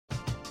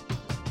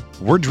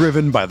We're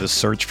driven by the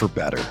search for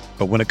better.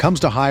 But when it comes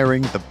to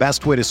hiring, the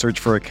best way to search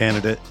for a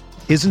candidate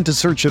isn't to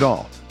search at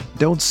all.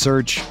 Don't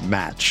search,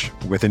 match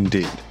with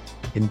Indeed.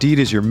 Indeed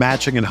is your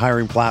matching and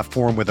hiring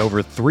platform with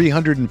over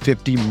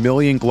 350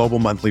 million global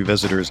monthly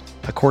visitors,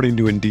 according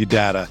to Indeed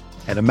data,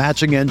 and a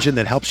matching engine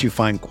that helps you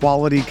find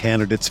quality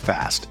candidates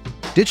fast.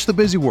 Ditch the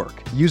busy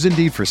work. Use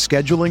Indeed for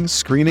scheduling,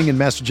 screening, and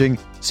messaging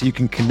so you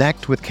can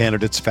connect with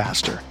candidates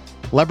faster.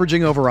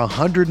 Leveraging over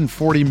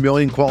 140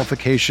 million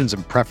qualifications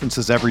and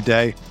preferences every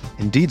day,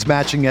 Indeed's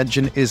matching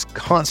engine is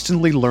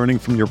constantly learning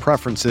from your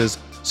preferences,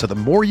 so the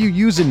more you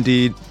use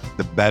Indeed,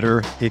 the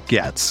better it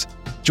gets.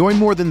 Join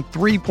more than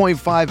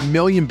 3.5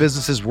 million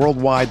businesses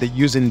worldwide that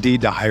use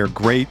Indeed to hire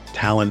great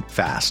talent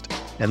fast.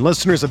 And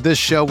listeners of this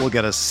show will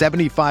get a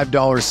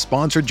 $75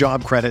 sponsored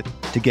job credit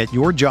to get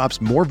your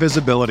jobs more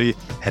visibility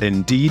at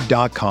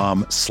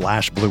Indeed.com/Blue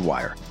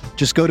Wire.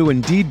 Just go to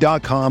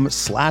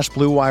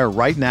Indeed.com/Blue Wire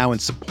right now and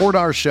support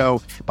our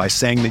show by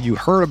saying that you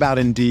heard about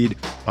Indeed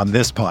on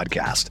this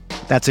podcast.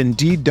 That's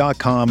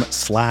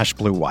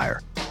Indeed.com/Blue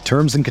Wire.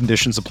 Terms and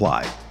conditions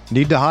apply.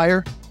 Need to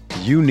hire?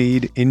 You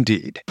need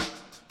Indeed.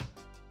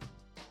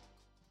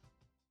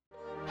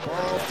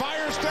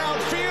 Fires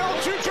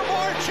downfield to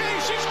Jamar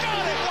Chase. He's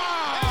got it.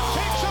 Wow. And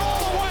takes it all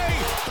the way.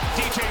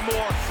 DJ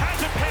Moore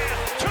has a pass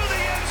to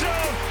the end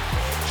zone.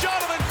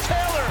 Jonathan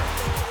Taylor.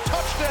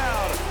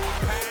 Touchdown.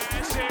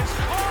 Pass is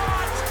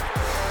caught.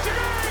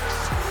 Diggs.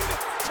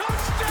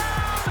 Touchdown.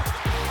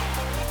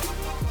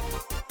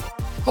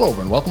 Hello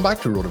and welcome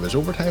back to RotoViz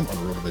Overtime on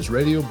RotoViz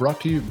Radio,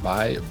 brought to you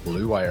by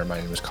Blue Wire.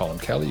 My name is Colin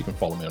Kelly. You can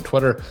follow me on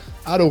Twitter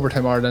at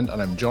Overtime Ireland,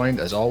 and I'm joined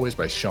as always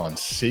by Sean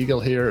Siegel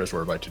here as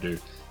we're about to do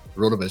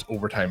RotoViz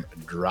Overtime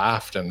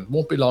Draft, and it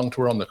won't be long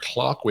till we're on the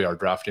clock. We are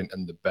drafting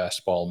in the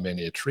Best Ball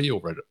Mania tree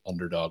over at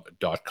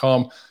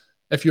underdog.com.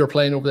 If you're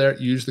playing over there,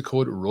 use the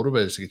code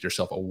RotoViz to get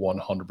yourself a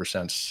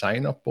 100%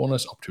 sign-up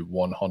bonus up to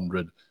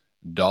 $100.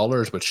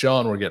 But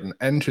Sean, we're getting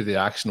into the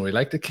action. We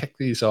like to kick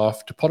these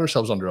off to put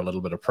ourselves under a little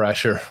bit of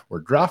pressure. We're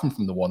drafting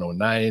from the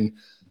 109.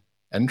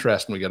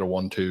 Interesting, we get a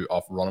 1-2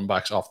 off running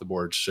backs off the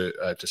board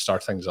to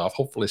start things off.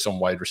 Hopefully some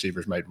wide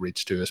receivers might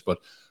reach to us, but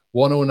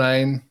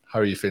 109, how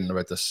are you feeling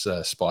about this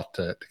spot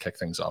to kick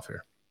things off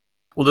here?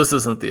 Well, this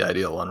isn't the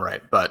ideal one,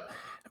 right? But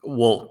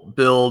we'll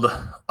build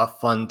a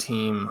fun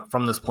team.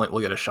 From this point,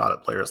 we'll get a shot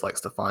at players like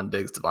Stephon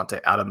Diggs,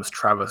 Davante Adams,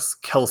 Travis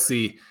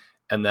Kelce,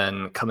 and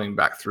then coming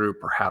back through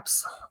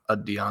perhaps a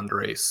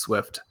DeAndre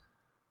Swift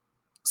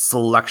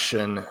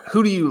selection.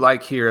 Who do you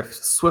like here?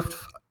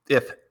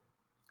 If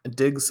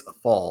Diggs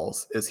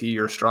falls, is he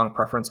your strong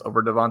preference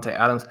over Davante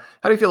Adams?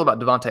 How do you feel about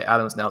Davante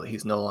Adams now that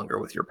he's no longer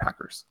with your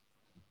Packers?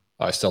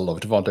 I still love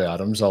Davante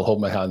Adams. I'll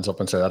hold my hands up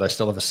and say that. I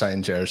still have a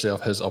signed jersey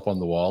of his up on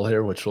the wall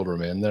here, which will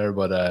remain there.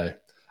 But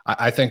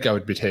I think I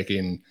would be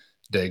taking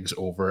Diggs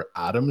over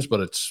Adams,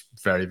 but it's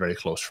very, very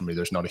close for me.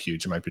 There's not a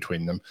huge amount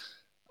between them.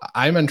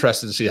 I'm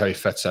interested to see how he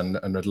fits in,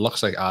 and it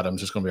looks like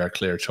Adams is going to be our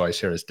clear choice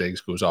here as Diggs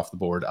goes off the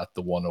board at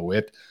the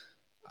 108.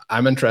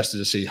 I'm interested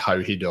to see how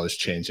he does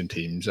change in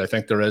teams. I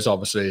think there is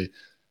obviously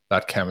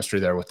that chemistry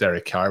there with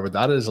Derek Carr, but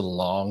that is a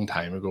long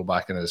time ago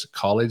back in his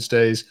college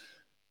days.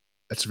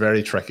 It's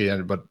very tricky,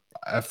 but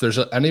if there's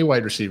any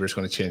wide receiver is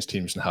going to change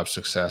teams and have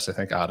success, I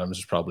think Adams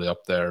is probably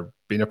up there.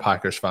 Being a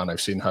Packers fan,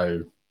 I've seen how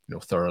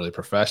thoroughly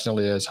professional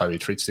he is, how he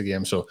treats the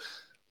game. So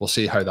we'll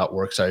see how that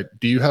works out.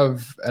 Do you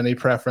have any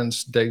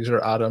preference, Diggs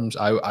or Adams?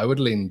 I would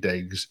lean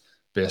Diggs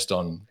based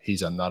on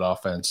he's in that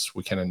offense.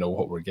 We kind of know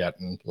what we're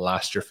getting.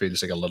 Last year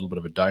feels like a little bit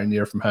of a down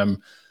year from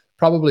him.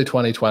 Probably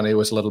 2020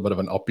 was a little bit of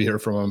an up year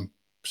from him.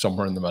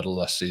 Somewhere in the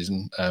middle of this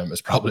season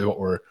is probably what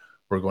we're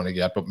going to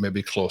get, but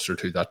maybe closer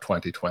to that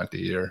 2020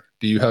 year.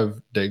 Do you have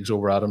Diggs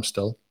over Adams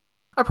still?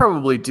 I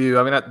probably do.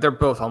 I mean, they're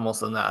both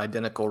almost in that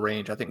identical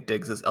range. I think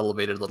Diggs is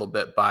elevated a little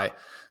bit by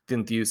the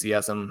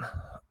enthusiasm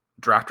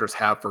drafters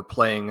have for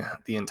playing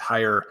the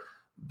entire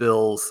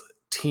Bills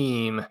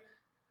team.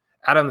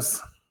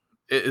 Adams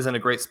is in a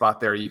great spot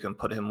there. You can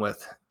put him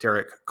with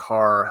Derek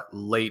Carr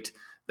late.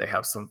 They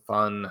have some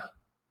fun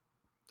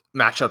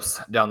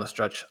matchups down the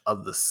stretch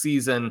of the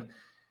season.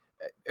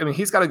 I mean,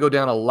 he's got to go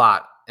down a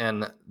lot,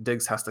 and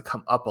Diggs has to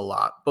come up a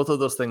lot. Both of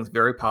those things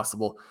very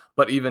possible,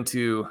 but even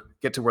to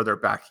get to where they're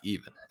back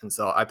even. And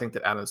so I think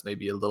that Adams may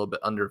be a little bit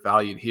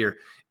undervalued here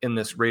in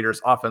this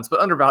Raiders offense, but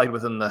undervalued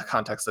within the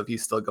context of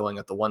he's still going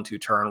at the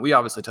 1-2 turn. We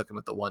obviously took him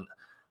at the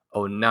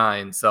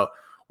 109. So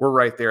we're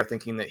right there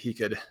thinking that he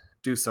could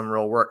do some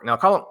real work. Now,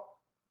 Colin,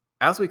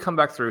 as we come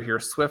back through here,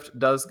 Swift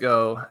does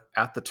go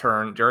at the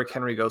turn. Derrick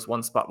Henry goes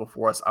one spot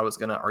before us. I was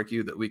going to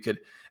argue that we could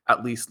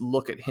at least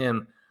look at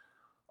him.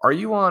 Are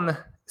you on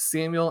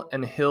Samuel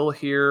and Hill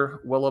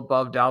here well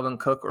above Dalvin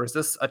Cook, or is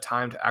this a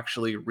time to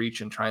actually reach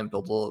and try and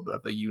build a little bit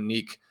of a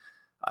unique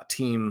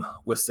team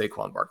with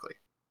Saquon Barkley?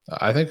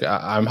 I think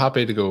I'm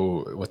happy to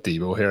go with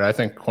Debo here. I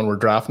think when we're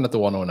drafting at the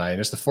 109,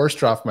 it's the first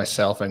draft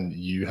myself and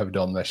you have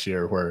done this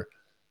year where,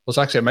 well, it's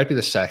actually, it might be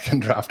the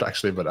second draft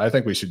actually, but I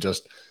think we should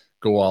just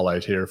go all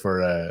out here for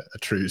a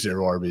true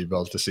zero RB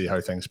build to see how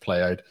things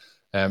play out.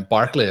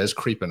 Barkley is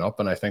creeping up,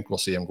 and I think we'll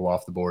see him go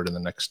off the board in the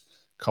next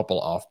couple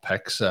off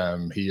picks.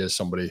 He is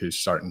somebody who's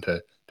starting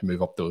to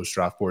move up those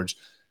draft boards.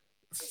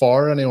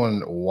 For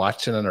anyone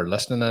watching and or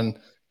listening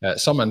in,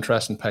 some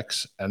interesting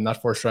picks in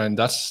that first round.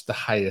 That's the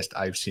highest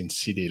I've seen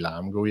CeeDee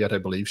Lamb go yet, I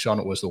believe, Sean.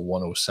 It was the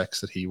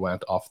 106 that he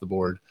went off the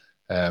board.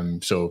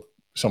 So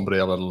somebody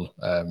a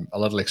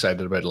little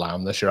excited about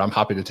Lamb this year. I'm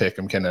happy to take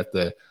him kind of at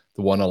the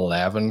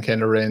 111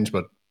 kind of range,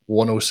 but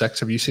 106,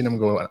 have you seen him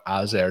go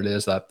as early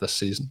as that this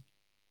season?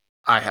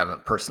 I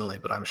haven't personally,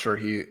 but I'm sure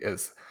he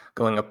is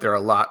going up there a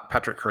lot.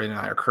 Patrick Curry and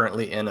I are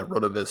currently in a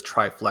RotoViz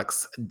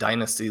Triflex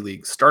Dynasty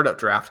League startup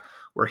draft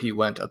where he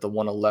went at the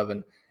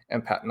 111.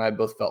 And Pat and I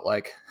both felt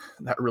like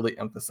that really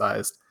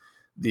emphasized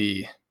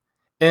the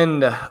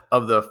end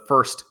of the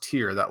first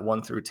tier, that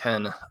 1 through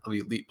 10 of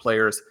elite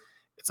players.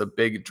 It's a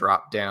big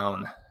drop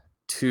down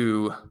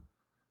to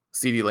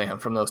CeeDee Lamb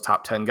from those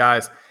top 10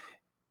 guys.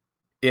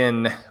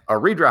 In a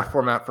redraft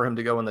format for him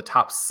to go in the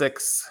top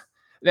 6.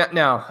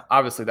 Now,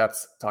 obviously,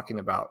 that's talking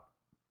about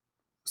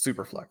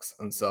Superflex.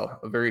 And so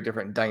a very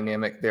different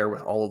dynamic there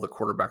with all of the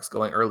quarterbacks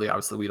going early.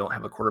 Obviously, we don't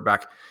have a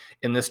quarterback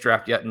in this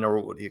draft yet, nor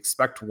would we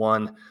expect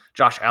one.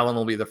 Josh Allen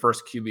will be the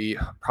first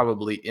QB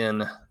probably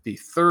in the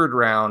 3rd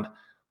round,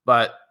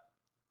 but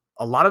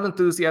a lot of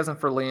enthusiasm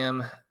for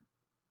Lamb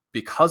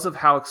because of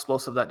how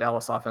explosive that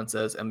Dallas offense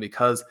is, and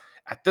because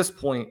at this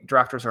point,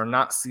 drafters are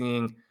not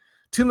seeing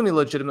too many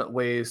legitimate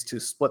ways to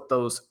split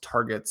those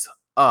targets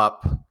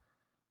up.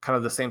 Kind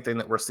of the same thing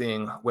that we're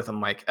seeing with a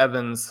Mike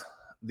Evans.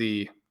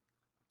 The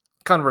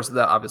converse of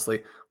that,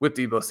 obviously, with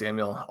Deebo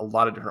Samuel, a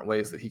lot of different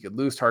ways that he could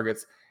lose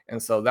targets.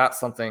 And so that's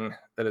something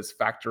that is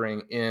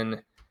factoring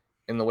in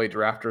the way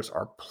drafters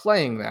are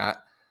playing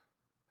that.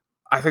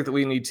 I think that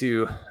we need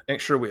to make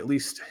sure we at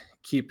least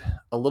keep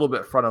a little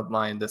bit front of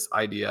mind this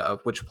idea of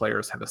which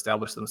players have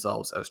established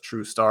themselves as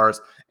true stars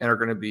and are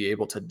going to be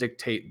able to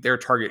dictate their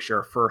target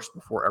share first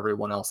before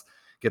everyone else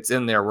gets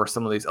in there, where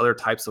some of these other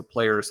types of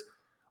players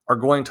are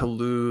going to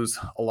lose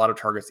a lot of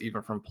targets,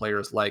 even from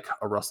players like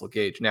a Russell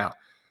Gage. Now,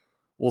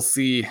 we'll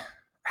see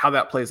how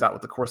that plays out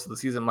with the course of the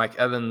season. Mike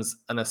Evans,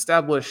 an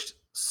established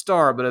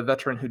star, but a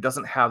veteran who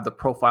doesn't have the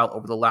profile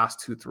over the last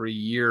 2-3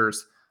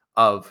 years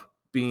of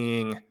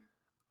being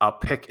a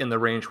pick in the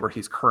range where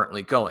he's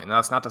currently going. Now,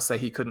 that's not to say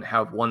he couldn't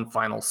have one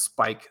final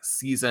spike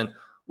season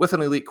with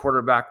an elite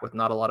quarterback with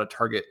not a lot of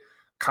target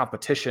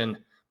competition.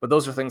 But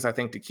those are things I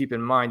think to keep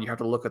in mind. You have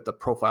to look at the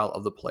profile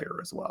of the player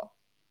as well.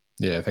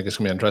 Yeah, I think it's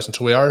going to be interesting.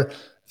 So we are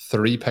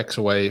 3 picks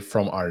away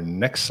from our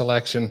next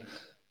selection.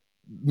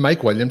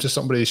 Mike Williams is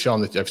somebody, Sean,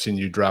 that I've seen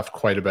you draft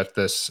quite a bit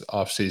this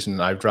offseason.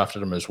 I've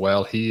drafted him as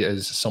well. He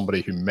is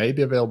somebody who may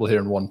be available here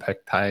in one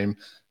pick time.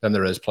 Then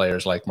there is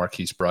players like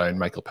Marquise Brown,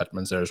 Michael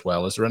Pittman's there as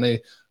well. Is there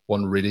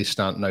anyone really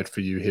standing out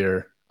for you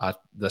here at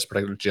this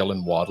particular?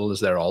 Jalen Waddle is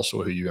there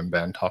also, who you and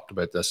Ben talked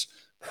about this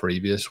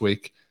previous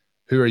week.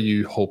 Who are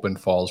you hoping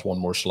falls one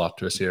more slot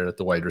to us here at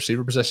the wide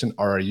receiver position?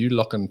 Or are you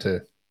looking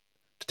to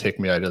take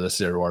me out of this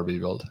 0 RB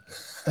build?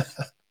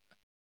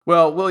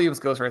 Well, Williams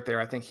goes right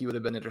there. I think he would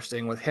have been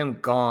interesting. With him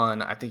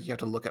gone, I think you have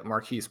to look at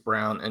Marquise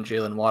Brown and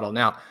Jalen Waddle.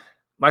 Now,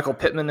 Michael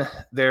Pittman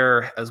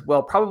there as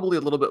well, probably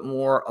a little bit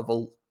more of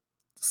a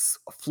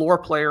floor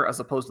player as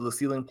opposed to the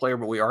ceiling player,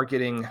 but we are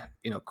getting,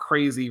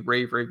 crazy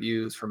rave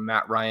reviews from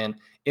Matt Ryan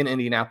in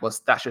Indianapolis.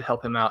 That should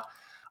help him out.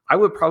 I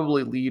would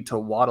probably lead to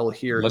Waddle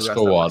here. Let's who has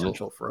go the Waddle.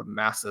 Potential for a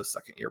massive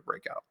second-year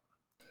breakout.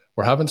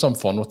 We're having some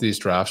fun with these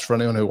drafts. For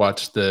anyone who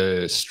watched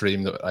the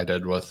stream that I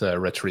did with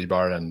Rich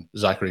Rebar and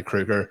Zachary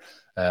Kruger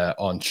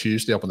on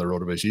Tuesday up on the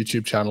RotoViz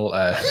YouTube channel,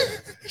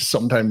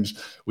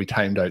 sometimes we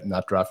timed out in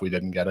that draft. We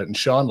didn't get it. And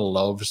Sean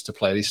loves to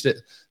play. He's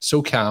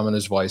so calm in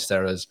his voice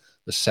there as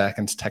the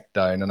seconds tick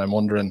down. And I'm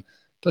wondering,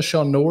 does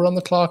Sean know we're on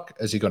the clock?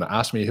 Is he going to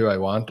ask me who I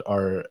want?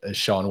 Or is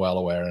Sean well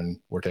aware and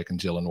we're taking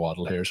Jalen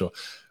Waddle here? So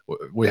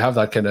we have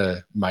that kind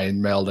of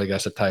mind meld, I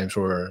guess, at times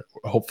where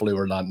hopefully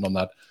we're landing on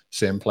that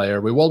same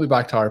player. We will be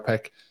back to our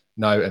pick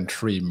now in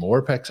 3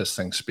 more picks as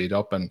things speed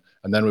up, and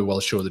then we will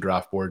show the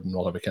draft board and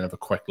we'll have a kind of a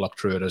quick look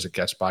through it as it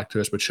gets back to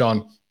us. But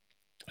Sean,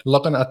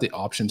 looking at the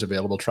options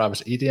available,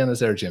 Travis Etienne is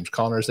there, James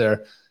Conner's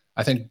there.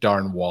 I think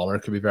Darren Waller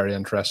could be very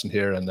interesting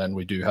here, and then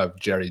we do have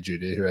Jerry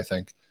Jeudy, who I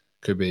think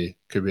could be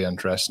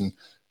interesting.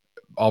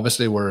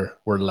 Obviously, we're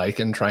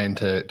liking trying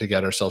to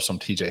get ourselves some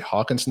TJ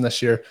Hawkinson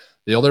this year.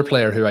 The other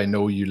player who I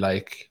know you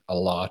like a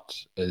lot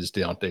is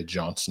Deontay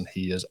Johnson.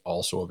 He is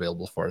also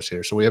available for us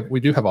here. So we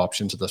do have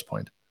options at this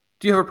point.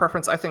 Do you have a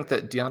preference? I think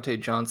that Deontay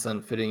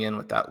Johnson fitting in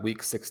with that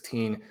Week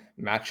 16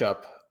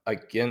 matchup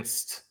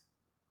against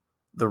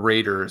the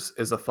Raiders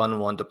is a fun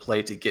one to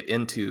play to get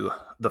into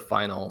the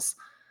finals.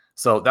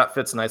 So that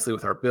fits nicely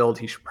with our build.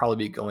 He should probably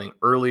be going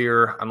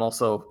earlier. I'm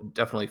also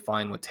definitely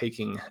fine with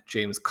taking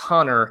James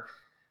Conner.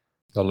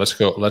 So let's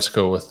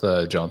go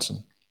with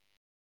Johnson.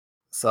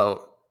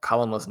 So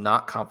Colin was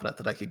not confident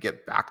that I could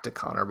get back to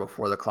Conner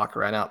before the clock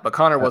ran out, but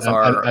Conner was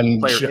our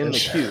player in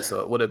the queue,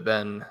 so it would have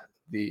been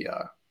the.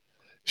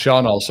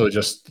 Sean also,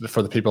 just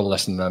for the people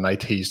listening, and I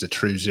teased a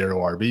true 0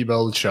 RB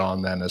build.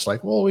 Sean then is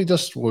like, well, we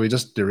just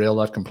derail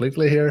that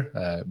completely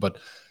here, but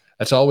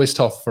it's always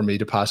tough for me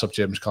to pass up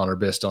James Conner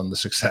based on the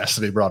success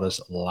that he brought us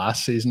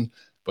last season.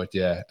 But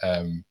yeah,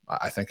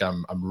 I think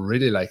I'm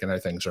really liking how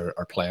things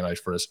are playing out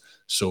for us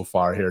so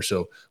far here.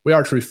 So we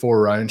are through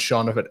 4 rounds.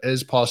 Sean, if it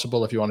is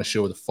possible, if you want to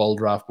show the full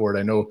draft board,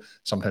 I know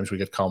sometimes we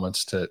get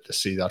comments to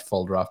see that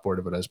full draft board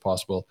if it is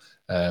possible.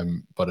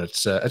 But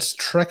it's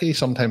tricky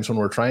sometimes when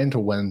we're trying to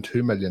win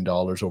 $2 million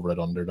over at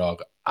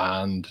Underdog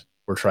and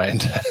we're trying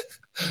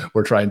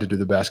to do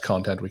the best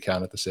content we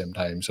can at the same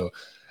time. So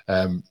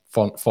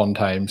fun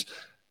times.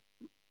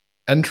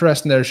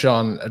 Interesting there,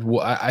 Sean.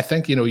 I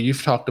think,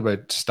 you've talked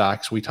about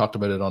stacks. We talked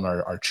about it on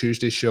our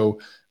Tuesday show,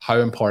 how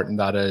important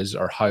that is,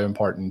 or how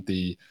important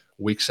the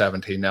week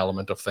 17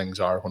 element of things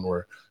are when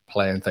we're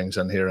playing things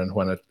in here. And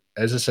when it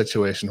is a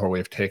situation where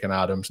we've taken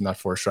Adams in that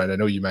first round, I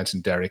know you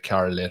mentioned Derek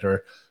Carr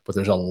later, but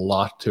there's a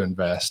lot to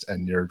invest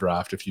in your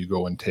draft if you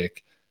go and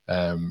take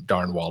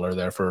Darren Waller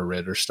there for a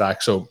Raiders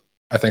stack. So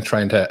I think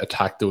trying to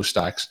attack those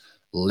stacks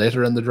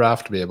later in the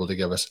draft to be able to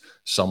give us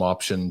some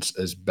options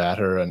is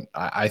better. And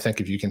I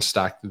think if you can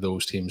stack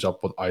those teams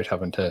up without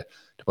having to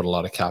put a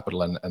lot of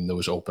capital in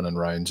those opening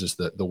rounds is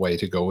the way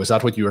to go. Is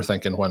that what you were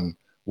thinking when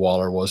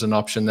Waller was an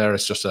option there?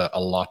 It's just a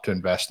lot to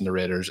invest in the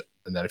Raiders.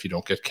 And then if you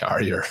don't get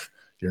Carr, you're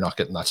not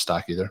getting that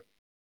stack either.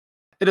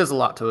 It is a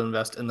lot to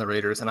invest in the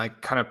Raiders. And I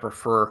kind of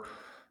prefer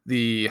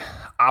the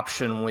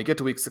option when we get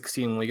to week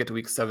 16, when we get to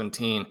week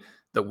 17,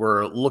 that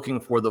we're looking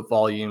for the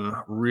volume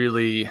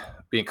really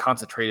being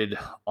concentrated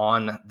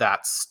on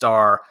that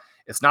star.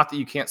 It's not that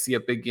you can't see a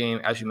big game,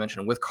 as you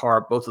mentioned, with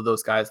Carr. Both of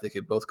those guys, they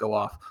could both go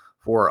off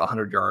for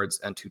 100 yards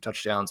and 2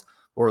 touchdowns.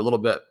 We're a little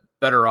bit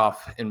better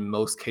off in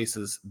most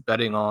cases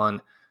betting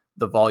on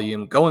the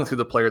volume going through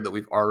the player that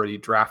we've already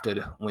drafted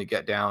when we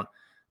get down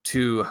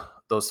to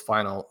those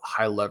final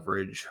high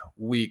leverage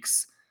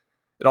weeks.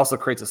 It also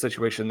creates a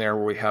situation there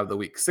where we have the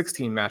week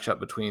 16 matchup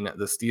between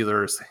the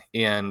Steelers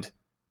and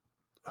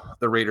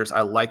the Raiders.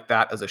 I like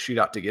that as a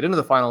shootout to get into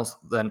the finals.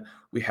 Then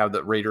we have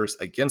the Raiders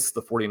against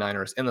the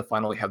 49ers in the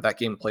final. We have that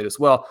game played as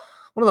well.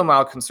 One of the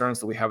mild concerns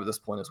that we have at this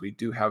point is we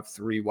do have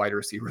 3 wide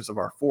receivers of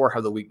our 4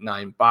 have the week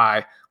 9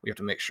 bye. We have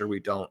to make sure we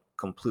don't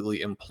completely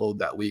implode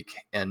that week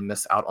and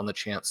miss out on the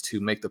chance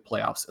to make the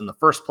playoffs in the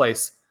first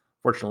place.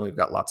 Fortunately, we've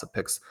got lots of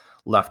picks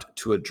left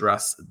to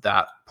address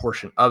that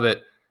portion of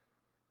it.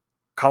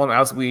 Colin,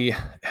 as we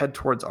head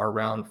towards our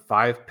round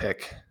 5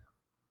 pick,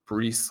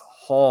 Breece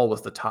Hall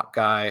was the top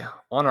guy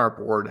on our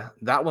board.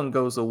 That one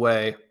goes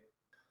away.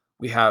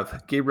 We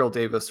have Gabriel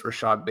Davis,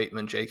 Rashad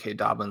Bateman, J.K.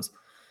 Dobbins,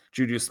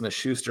 Juju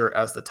Smith-Schuster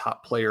as the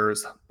top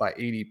players by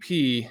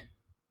ADP.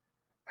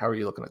 How are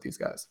you looking at these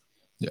guys?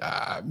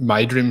 Yeah,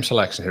 my dream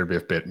selection here would be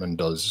if Bateman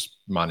does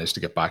manage to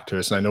get back to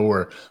us. And I know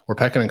we're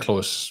picking in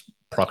close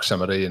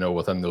proximity,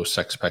 within those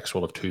 6 picks,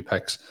 we'll have 2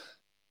 picks.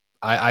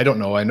 I don't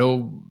know. I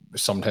know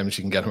sometimes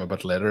you can get him a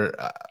bit later.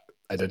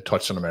 I did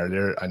touch on him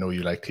earlier. I know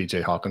you like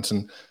TJ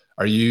Hawkinson.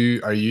 Are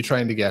you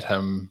trying to get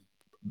him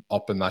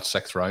up in that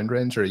 6th round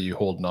range, or are you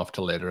holding off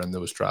till later in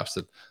those drafts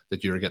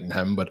that you're getting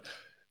him? But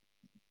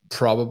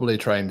probably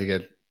trying to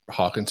get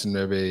Hawkinson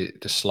maybe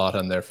to slot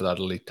in there for that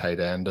elite tight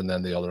end. And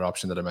then the other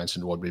option that I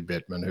mentioned would be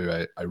Bateman, who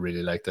I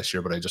really like this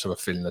year, but I just have a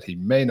feeling that he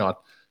may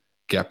not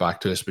get back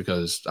to us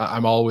because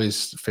I'm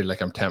always feel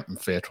like I'm tempting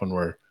fate when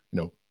we're,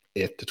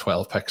 8 to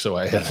 12 picks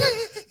away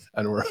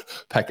and we're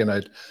picking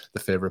out the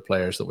favorite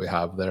players that we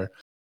have there.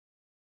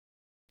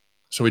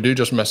 So we do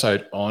just miss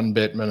out on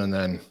Bateman, and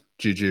then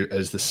Juju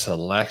is the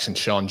selection.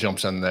 Sean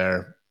jumps in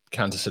there.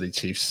 Kansas City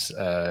Chiefs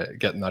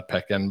getting that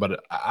pick in.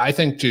 But I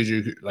think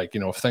Juju,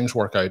 if things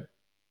work out,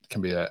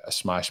 can be a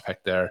smash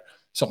pick there.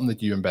 Something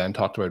that you and Ben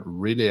talked about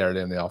really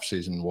early in the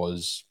offseason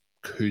was,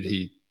 could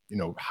he,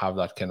 have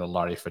that kind of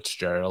Larry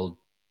Fitzgerald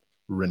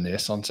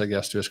renaissance, I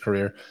guess, to his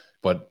career.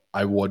 But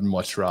I would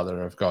much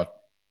rather have got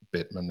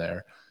Bateman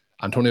there.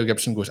 Antonio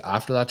Gibson goes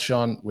after that,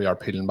 Sean. We are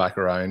peeling back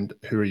around.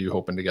 Who are you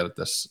hoping to get at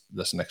this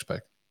next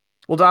pick?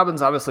 Well,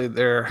 Dobbins, obviously,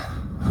 there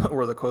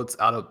were the quotes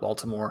out of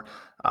Baltimore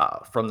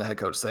from the head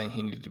coach saying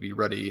he needed to be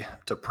ready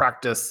to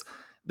practice.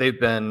 They've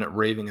been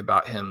raving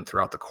about him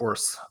throughout the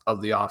course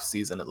of the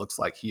offseason. It looks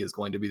like he is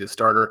going to be the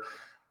starter.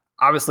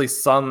 Obviously,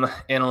 some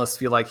analysts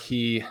feel like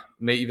he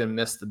may even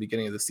miss the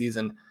beginning of the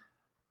season.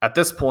 At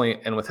this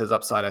point, and with his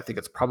upside, I think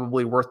it's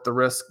probably worth the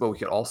risk, but we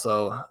could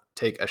also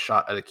take a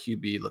shot at a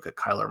QB, look at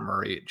Kyler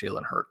Murray,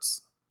 Jalen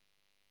Hurts.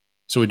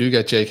 So we do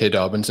get J.K.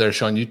 Dobbins there.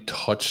 Sean, you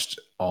touched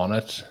on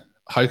it.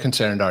 How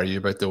concerned are you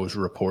about those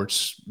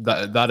reports?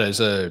 That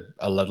is a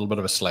little bit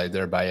of a slide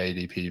there by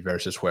ADP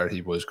versus where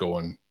he was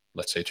going,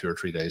 let's say 2 or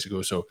 3 days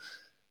ago. So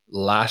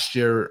last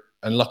year,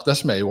 and look,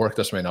 this may work,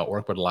 this may not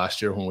work, but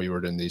last year when we were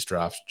doing these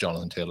drafts,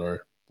 Jonathan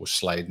Taylor was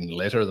sliding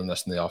later than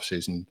this in the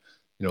offseason.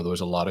 There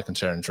was a lot of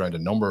concerns around a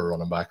number of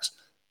running backs.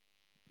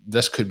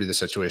 This could be the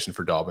situation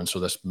for Dobbins, so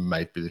this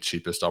might be the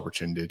cheapest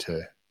opportunity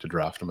to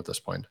draft him at this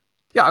point.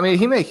 Yeah, I mean,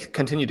 he may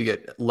continue to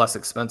get less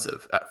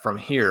expensive from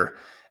here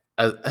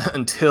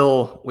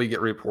until we get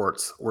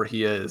reports where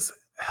he is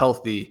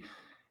healthy.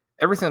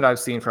 Everything that I've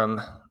seen from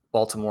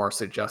Baltimore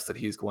suggests that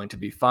he's going to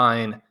be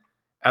fine.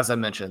 As I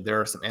mentioned, there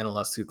are some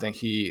analysts who think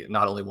he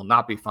not only will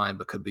not be fine,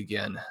 but could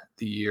begin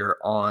the year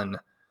on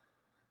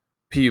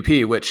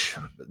PUP, which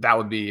that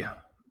would be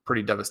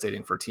pretty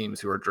devastating for teams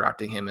who are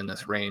drafting him in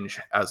this range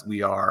as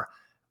we are.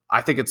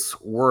 I think it's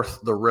worth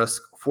the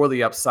risk for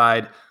the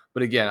upside.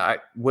 But again, I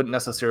wouldn't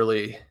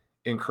necessarily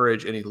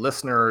encourage any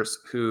listeners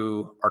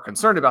who are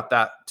concerned about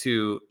that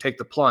to take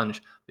the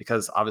plunge,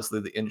 because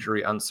obviously the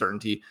injury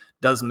uncertainty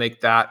does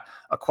make that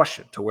a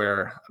question to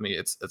where, I mean,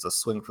 it's a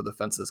swing for the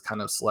fences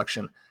kind of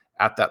selection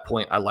at that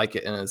point. I like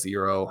it in a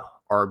 0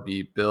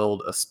 RB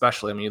build,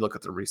 especially, I mean, you look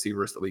at the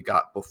receivers that we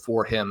got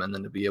before him and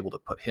then to be able to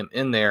put him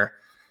in there.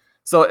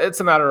 So it's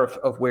a matter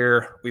of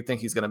where we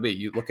think he's going to be.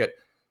 You look at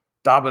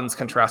Dobbins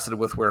contrasted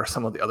with where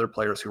some of the other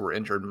players who were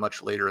injured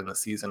much later in the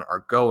season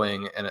are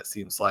going, and it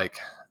seems like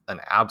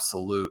an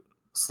absolute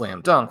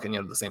slam dunk. And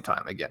yet at the same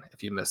time, again,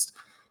 if you missed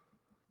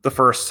the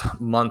first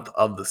month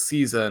of the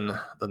season,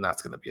 then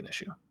that's going to be an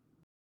issue.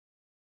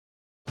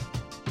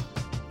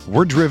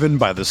 We're driven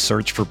by the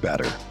search for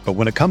better. But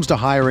when it comes to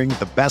hiring,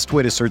 the best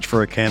way to search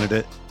for a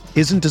candidate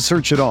isn't to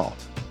search at all.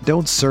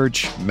 Don't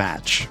search,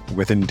 match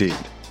with Indeed.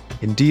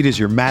 Indeed is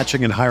your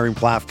matching and hiring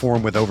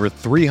platform with over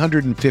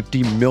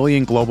 350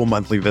 million global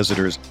monthly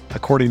visitors,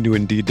 according to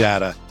Indeed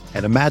data,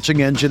 and a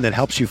matching engine that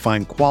helps you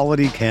find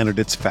quality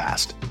candidates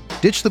fast.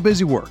 Ditch the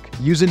busy work.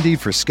 Use Indeed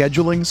for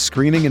scheduling,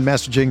 screening, and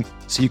messaging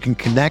so you can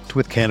connect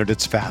with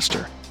candidates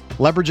faster.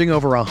 Leveraging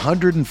over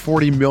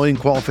 140 million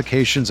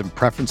qualifications and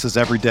preferences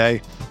every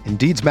day,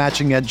 Indeed's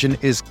matching engine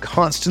is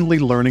constantly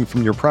learning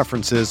from your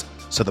preferences,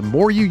 so the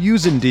more you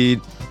use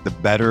Indeed, the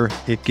better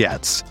it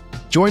gets.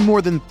 Join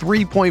more than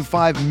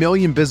 3.5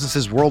 million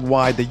businesses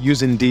worldwide that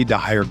use Indeed to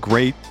hire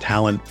great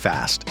talent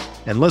fast.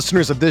 And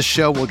listeners of this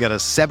show will get a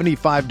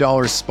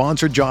 $75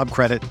 sponsored job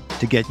credit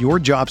to get your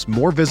jobs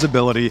more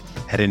visibility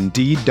at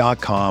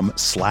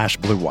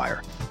Indeed.com/Blue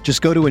Wire.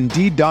 Just go to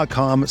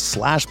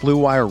Indeed.com/Blue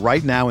Wire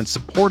right now and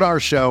support our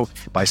show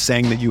by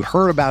saying that you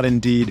heard about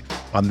Indeed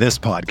on this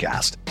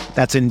podcast.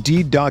 That's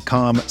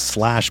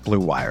Indeed.com/Blue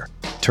Wire.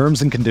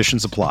 Terms and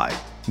conditions apply.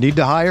 Need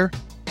to hire?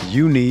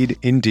 You need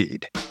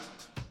Indeed.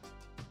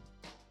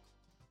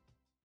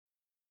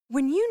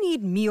 When you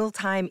need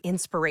mealtime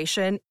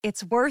inspiration,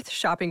 it's worth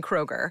shopping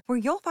Kroger, where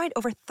you'll find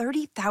over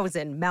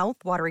 30,000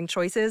 mouth-watering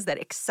choices that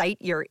excite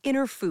your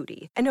inner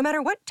foodie. And no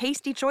matter what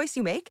tasty choice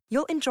you make,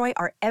 you'll enjoy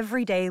our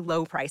everyday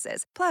low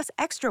prices, plus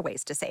extra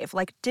ways to save,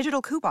 like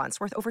digital coupons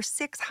worth over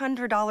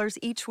 $600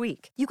 each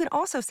week. You can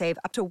also save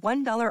up to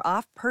 $1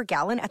 off per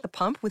gallon at the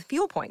pump with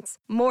fuel points.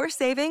 More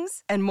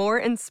savings and more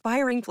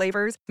inspiring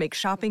flavors make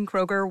shopping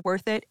Kroger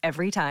worth it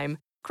every time.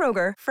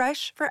 Kroger,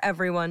 fresh for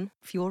everyone.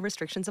 Fuel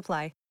restrictions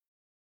apply.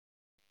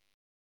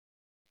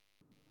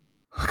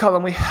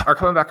 Colin, we are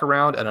coming back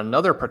around, and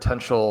another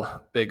potential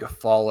big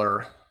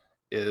faller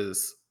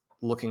is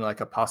looking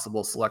like a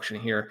possible selection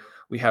here.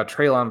 We have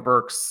Treylon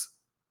Burks,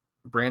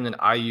 Brandon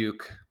Ayuk,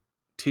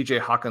 TJ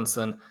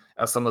Hawkinson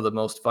as some of the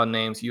most fun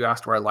names. You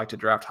asked where I like to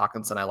draft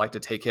Hawkinson. I like to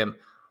take him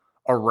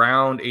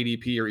around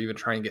ADP or even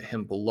try and get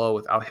him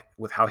below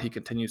with how he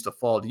continues to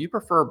fall. Do you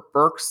prefer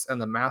Burks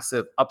and the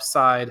massive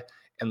upside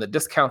and the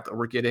discount that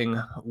we're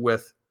getting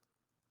with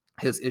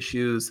his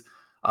issues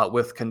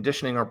with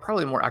conditioning, or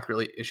probably more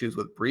accurately issues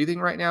with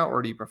breathing right now,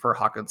 or do you prefer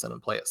Hawkinson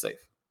and play it safe?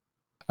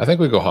 I think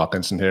we go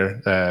Hawkinson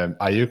here.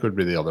 Ayuk would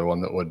be the other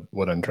one that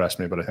would interest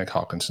me, but I think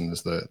Hawkinson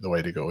is the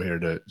way to go here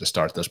to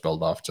start this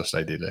build off just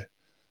ideally.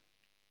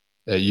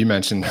 You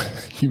mentioned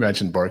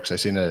Burks. I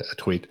seen a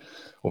tweet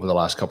over the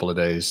last couple of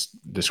days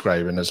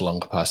describing his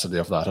lung capacity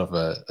of that of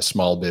a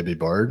small baby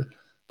bird,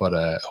 but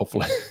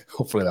hopefully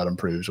that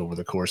improves over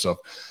the course of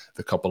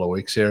the couple of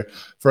weeks here.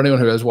 For anyone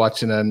who is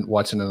watching in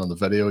on the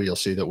video, you'll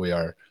see that we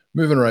are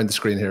moving around the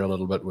screen here a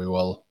little bit. We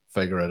will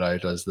figure it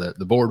out as the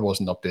board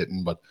wasn't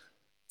updating, but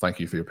thank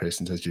you for your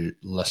patience as you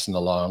listen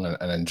along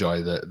and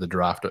enjoy the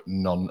draft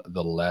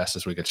nonetheless,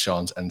 as we get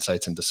Sean's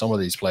insights into some of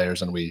these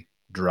players and we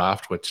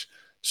draft, which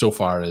so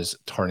far is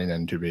turning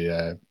into be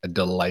a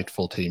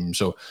delightful team.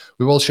 So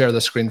we will share the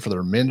screen for the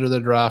remainder of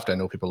the draft. I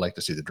know people like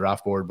to see the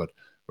draft board, but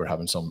we're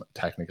having some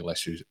technical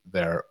issues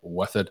there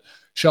with it.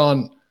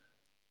 Sean,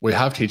 we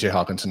have TJ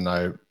Hawkinson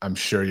now. I'm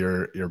sure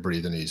you're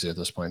breathing easy at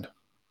this point.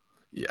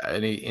 Yeah,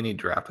 any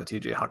draft with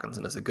TJ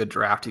Hawkinson is a good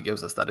draft. He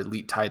gives us that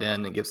elite tight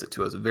end and gives it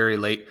to us very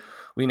late.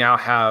 We now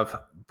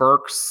have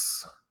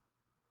Burks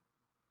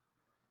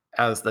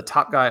as the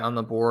top guy on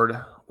the board.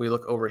 We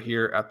look over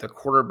here at the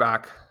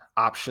quarterback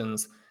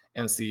options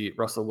and see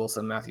Russell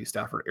Wilson, Matthew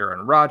Stafford,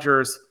 Aaron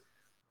Rodgers.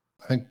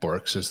 I think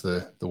Burks is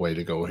the way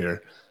to go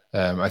here.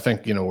 I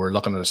think, we're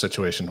looking at a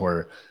situation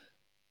where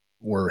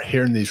we're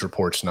hearing these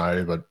reports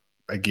now, but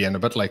again, a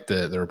bit like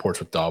the reports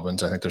with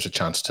Dobbins, I think there's a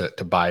chance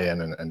to buy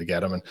in and to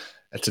get him. And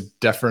it's a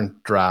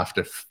different draft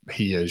if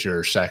he is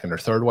your second or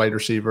third wide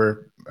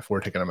receiver. If we're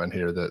taking him in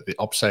here, the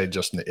upside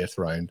just in the 8th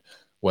round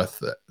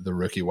with the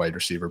rookie wide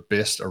receiver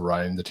based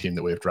around the team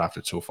that we've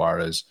drafted so far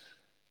is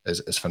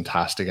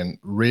fantastic. And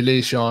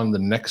really, Sean, the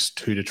next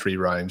 2 to 3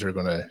 rounds are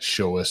going to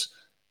show us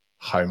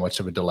how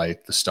much of a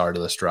delight the start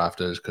of this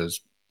draft is,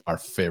 because our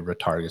favorite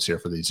targets here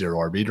for these 0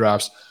 RB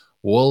drafts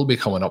will be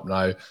coming up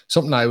now.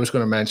 Something I was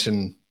going to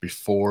mention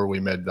before we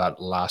made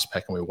that last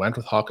pick and we went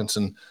with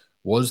Hawkinson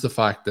was the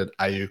fact that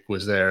Ayuk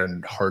was there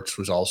and Hurts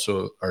was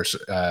also, or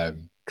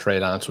Trey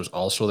Lance was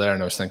also there.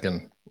 And I was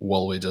thinking,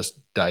 will we just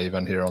dive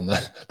in here on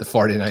the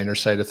 49ers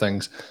side of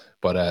things?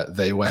 But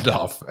they went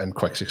off in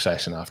quick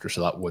succession after,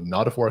 so that would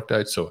not have worked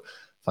out. So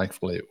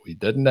thankfully, we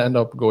didn't end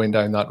up going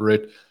down that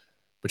route.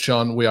 But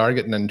Sean, we are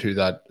getting into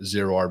that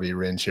 0 RB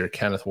range here.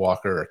 Kenneth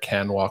Walker, or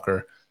Ken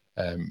Walker,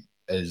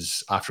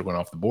 is after going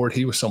off the board.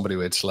 He was somebody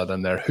we had slid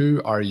in there.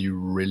 Who are you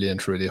really and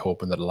truly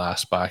hoping that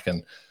lasts back?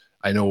 And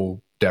I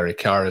know Derek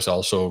Carr is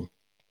also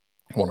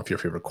one of your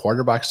favorite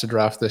quarterbacks to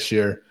draft this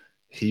year.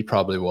 He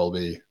probably will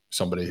be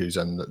somebody who's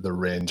in the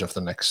range of the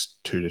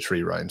next 2 to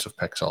 3 rounds of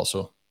picks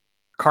also.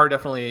 Carr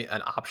definitely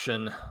an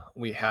option.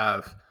 We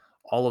have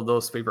all of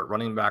those favorite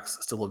running backs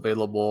still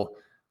available.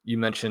 You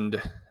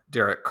mentioned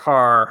Derek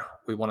Carr.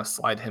 We want to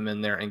slide him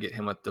in there and get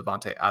him with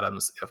Davante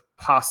Adams if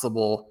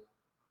possible.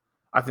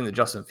 I think that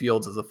Justin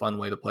Fields is a fun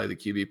way to play the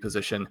QB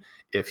position.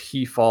 If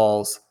he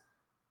falls,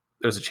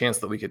 there's a chance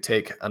that we could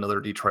take another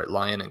Detroit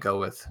Lion and go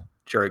with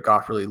Jared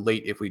Goff really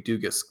late if we do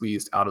get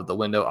squeezed out of the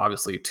window.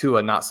 Obviously,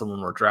 Tua, not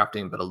someone we're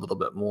drafting, but a little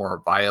bit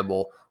more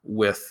viable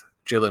with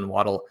Jalen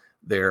Waddle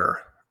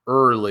there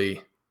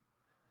early.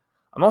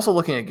 I'm also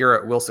looking at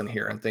Garrett Wilson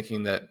here and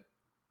thinking that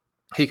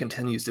he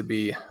continues to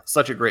be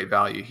such a great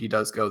value. He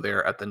does go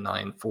there at the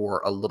 9-4,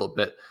 a little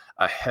bit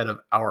ahead of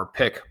our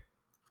pick.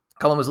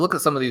 Colin, as look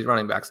at some of these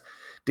running backs.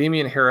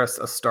 Damian Harris,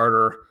 a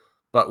starter,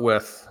 but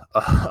with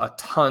a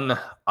ton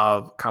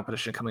of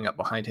competition coming up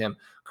behind him.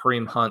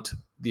 Kareem Hunt,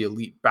 the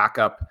elite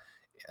backup,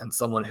 and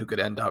someone who could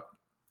end up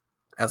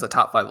as a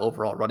top 5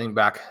 overall running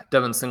back.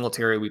 Devin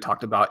Singletary, we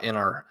talked about in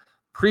our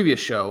previous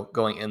show,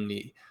 going in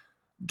the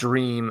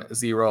dream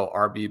 0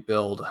 RB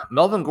build.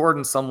 Melvin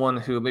Gordon, someone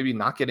who maybe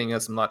not getting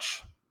as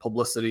much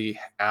publicity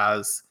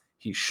as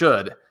he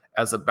should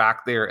as a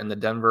back there in the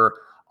Denver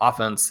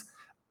offense.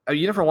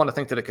 You never want to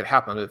think that it could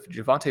happen. If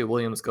Javonte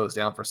Williams goes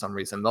down for some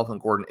reason, Melvin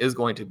Gordon is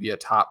going to be a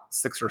top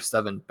 6 or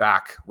 7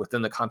 back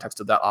within the context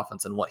of that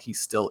offense and what he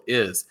still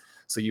is.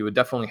 So you would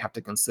definitely have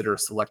to consider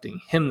selecting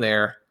him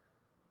there.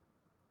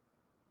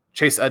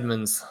 Chase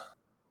Edmonds,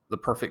 the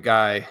perfect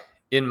guy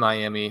in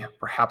Miami,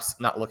 perhaps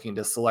not looking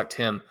to select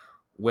him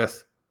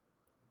with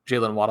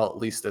Jalen Waddle at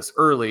least this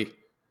early.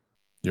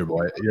 Your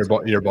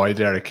boy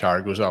Derek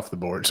Carr goes off the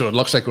board. So it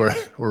looks like we're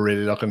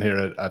really looking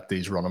here at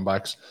these running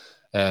backs.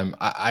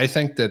 I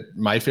think that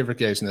my favorite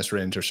guys in this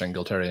range are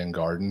Singletary and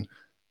Garden,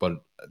 but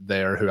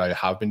they're who I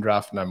have been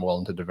drafting. I'm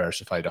willing to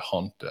diversify to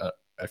Hunt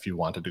if you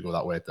wanted to go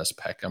that way at this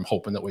pick. I'm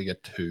hoping that we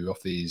get two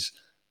of these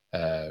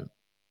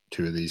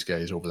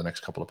guys over the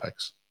next couple of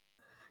picks.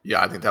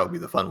 Yeah, I think that would be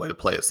the fun way to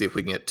play it. See if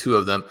we can get 2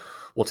 of them.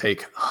 We'll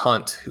take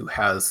Hunt, who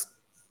has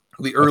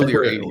the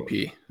earlier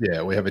ADP.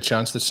 Yeah, we have a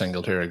chance that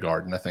Singletary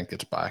Garden, I think,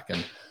 it's back.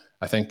 And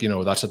I think,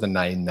 that's at the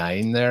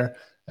 9-9 there.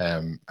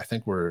 I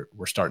think we're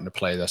starting to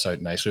play this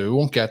out nicely. We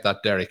won't get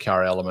that Derek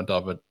Carr element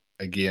of it.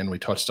 Again, we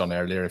touched on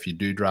earlier, if you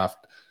do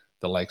draft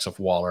the likes of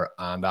Waller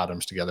and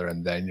Adams together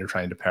and then you're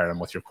trying to pair them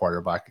with your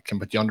quarterback, it can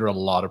put you under a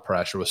lot of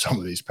pressure with some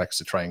of these picks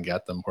to try and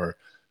get them, where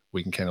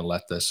we can kind of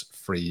let this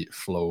free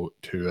flow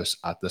to us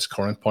at this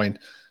current point.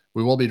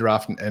 We will be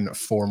drafting in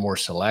 4 more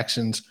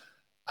selections.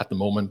 At the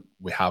moment,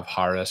 we have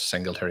Harris,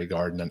 Singletary,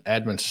 Garden, and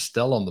Edmonds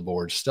still on the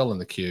board, still in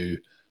the queue.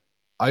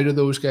 Out of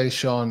those guys,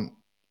 Sean,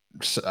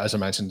 as I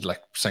mentioned,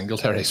 like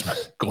Singletary's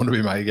going to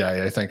be my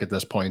guy, I think, at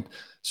this point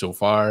so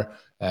far.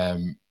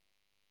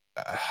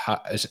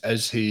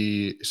 Is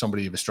he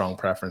somebody of a strong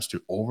preference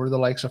to over the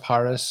likes of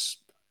Harris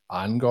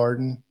and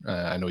Garden?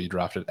 I know you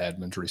drafted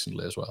Edmonds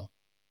recently as well.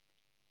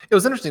 It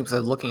was interesting because I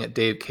was looking at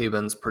Dave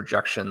Caban's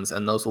projections,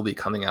 and those will be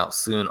coming out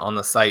soon on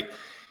the site.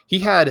 He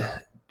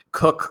had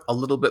Cook a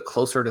little bit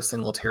closer to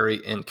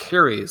Singletary in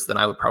carries than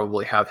I would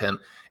probably have him,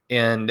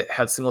 and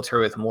had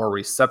Singletary with more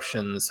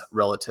receptions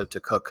relative to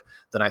Cook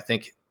than I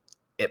think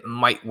it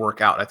might work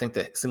out. I think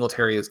that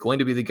Singletary is going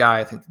to be the guy.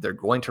 I think that they're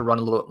going to run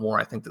a little bit more.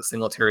 I think that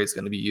Singletary is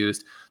going to be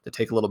used to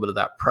take a little bit of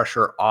that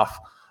pressure off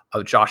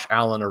of Josh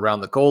Allen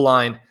around the goal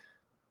line.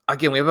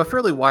 Again, we have a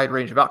fairly wide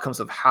range of outcomes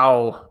of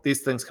how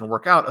these things can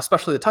work out,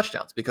 especially the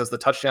touchdowns, because the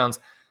touchdowns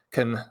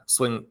can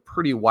swing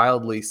pretty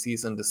wildly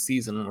season to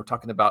season. When we're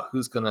talking about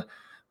who's going to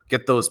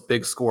get those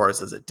big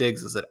scores. Is it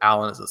Diggs? Is it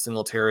Allen? Is it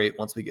Singletary?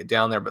 Once we get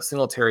down there, but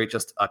Singletary,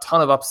 just a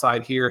ton of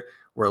upside here.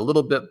 We're a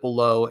little bit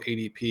below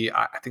ADP.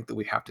 I think that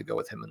we have to go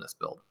with him in this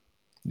build.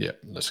 Yeah,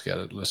 let's get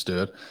it. Let's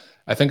do it.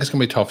 I think it's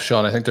going to be tough,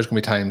 Sean. I think there's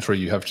going to be times where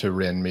you have to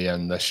rein me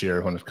in this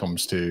year when it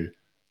comes to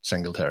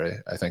Singletary.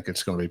 I think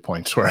it's going to be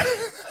points where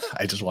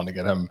I just want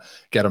to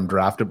get him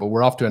drafted. But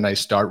we're off to a nice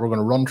start. We're going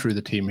to run through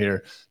the team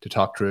here to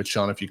talk through it.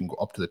 Sean, if you can go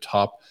up to the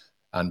top.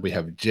 And we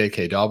have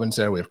J.K. Dobbins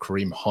there. We have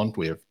Kareem Hunt.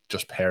 We have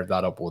just paired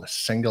that up with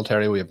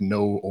Singletary. We have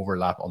no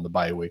overlap on the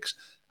bye weeks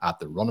at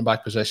the running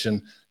back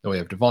position. Then we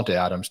have Davante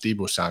Adams,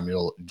 Deebo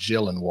Samuel,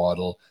 Jalen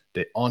Waddle,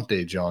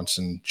 Deontay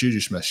Johnson, Juju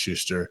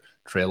Smith-Schuster,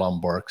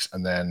 Treylon Burks,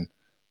 and then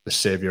the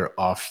savior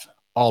of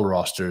all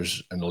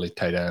rosters in the elite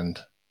tight end,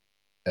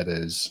 it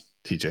is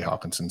TJ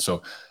Hawkinson.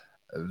 So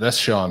this,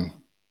 Sean,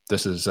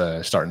 this is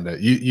starting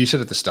to... You said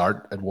at the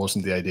start it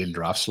wasn't the ideal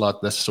draft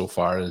slot. This so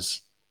far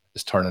is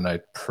is turning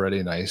out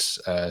pretty nice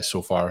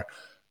so far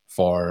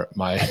for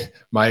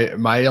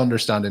my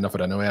understanding of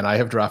it anyway. And I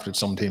have drafted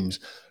some teams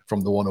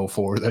from the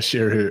 104 this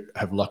year who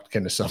have looked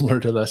kind of similar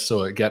to this.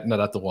 So getting it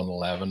at the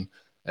 111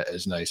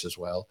 is nice as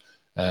well.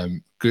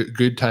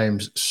 Good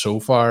times so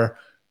far.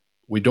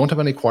 We don't have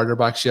any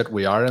quarterbacks yet.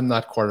 We are in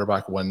that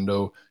quarterback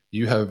window.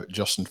 You have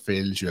Justin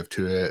Fields, you have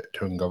Tua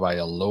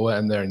Tagovailoa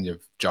in there, and you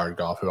have Jared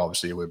Goff, who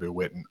obviously will be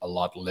waiting a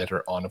lot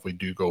later on if we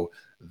do go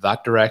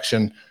that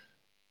direction.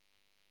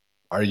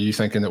 Are you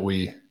thinking that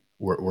we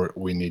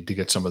need to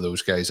get some of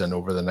those guys in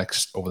over the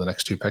next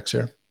 2 picks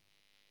here?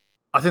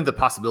 I think the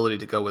possibility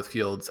to go with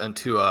Fields and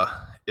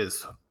Tua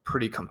is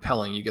pretty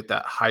compelling. You get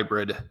that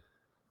hybrid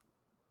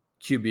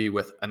QB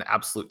with an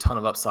absolute ton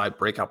of upside,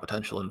 breakout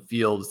potential in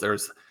Fields.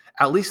 There's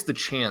at least the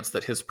chance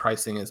that his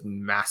pricing is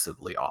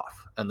massively off.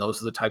 And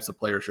those are the types of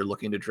players you're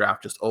looking to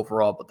draft just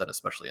overall, but then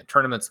especially in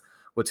tournaments.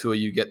 With Tua,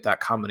 you get that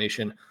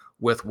combination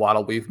with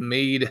Waddle. We've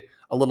made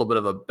a little bit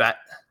of a bet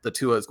that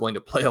Tua is going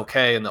to play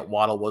okay and that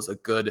Waddle was a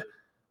good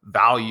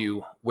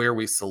value where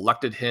we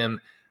selected him.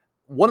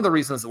 One of the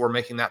reasons that we're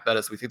making that bet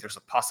is we think there's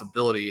a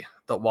possibility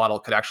that Waddle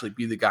could actually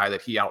be the guy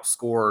that he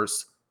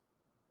outscores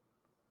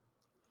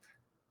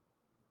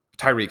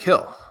Tyreek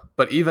Hill.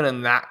 But even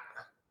in that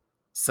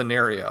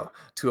scenario,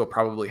 Tua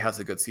probably has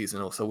a good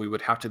season. So we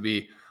would have to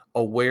be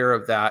aware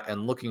of that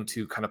and looking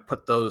to kind of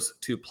put those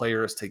two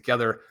players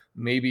together.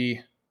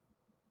 Maybe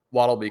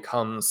Waddle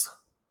becomes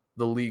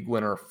the league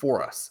winner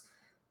for us.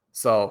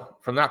 So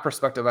from that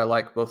perspective, I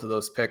like both of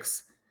those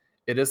picks.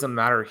 It is a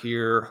matter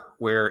here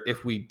where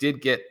if we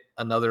did get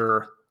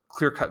another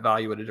clear-cut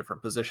value at a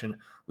different position,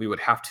 we would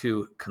have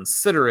to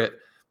consider it.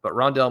 But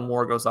Rondale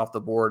Moore goes off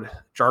the board,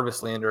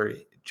 Jarvis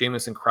Landry,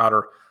 Jamison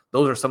Crowder.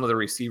 Those are some of the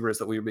receivers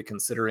that we would be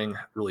considering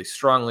really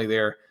strongly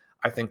there.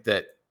 I think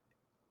that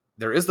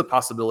there is the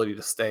possibility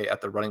to stay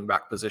at the running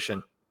back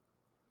position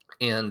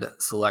and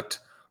select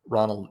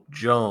Ronald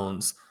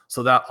Jones.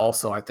 So that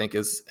also, I think,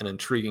 is an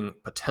intriguing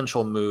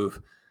potential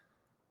move.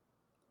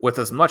 With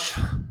as much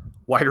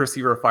wide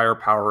receiver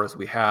firepower as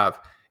we have,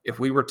 if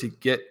we were to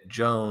get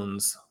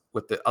Jones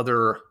with the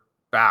other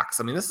backs,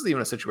 I mean, this is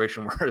even a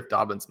situation where if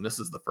Dobbins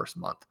misses the first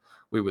month,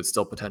 we would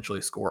still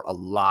potentially score a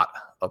lot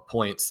of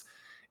points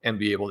and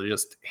be able to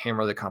just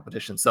hammer the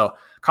competition. So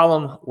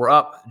column, we're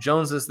up.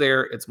 Jones is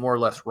there. It's more or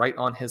less right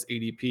on his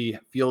ADP.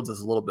 Fields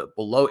is a little bit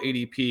below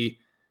ADP.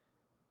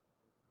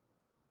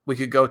 We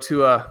could go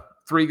to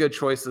 3 good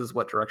choices.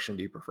 What direction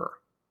do you prefer?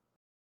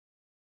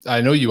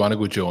 I know you want to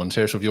go Jones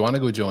here. So if you want to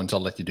go Jones,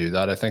 I'll let you do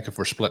that. I think if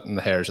we're splitting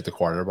the hairs at the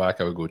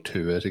quarterback, I would go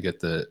Tua to get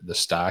the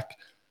stack.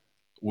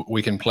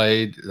 We can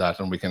play that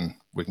and we can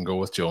go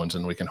with Jones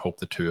and we can hope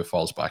the Tua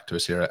falls back to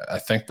us here. I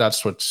think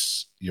that's what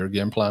your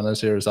game plan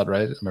is here. Is that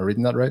right? Am I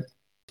reading that right?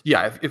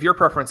 Yeah, if your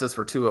preference is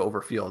for Tua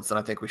over Fields, then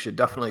I think we should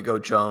definitely go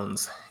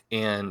Jones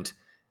and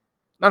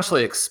not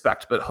necessarily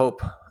expect, but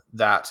hope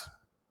that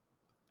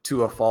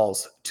Tua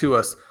falls to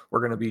us. We're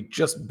going to be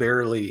just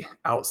barely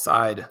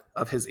outside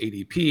of his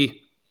ADP.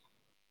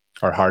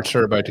 Our hearts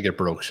are about to get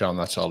broke, Sean.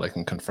 That's all I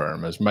can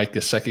confirm. As Mike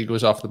Gesicki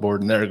goes off the board,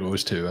 and there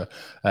goes Tua.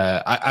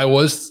 I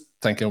was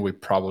thinking we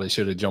probably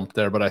should have jumped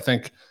there, but I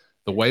think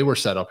the way we're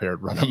set up here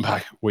at running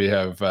back, we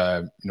have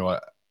an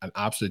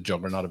absolute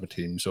juggernaut of a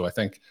team. So I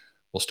think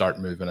we'll start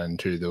moving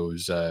into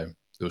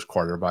those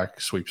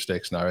quarterback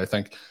sweepstakes now. I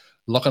think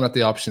looking at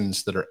the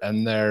options that are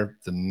in there,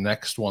 the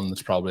next one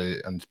that's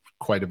probably and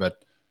quite a bit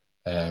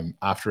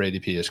after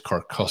ADP is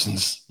Kirk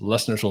Cousins.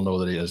 Listeners will know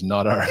that he is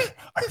not our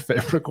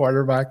favorite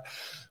quarterback,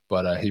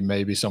 but he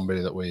may be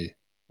somebody that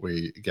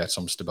we get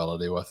some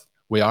stability with.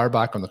 We are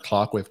back on the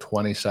clock. We have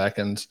 20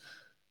 seconds.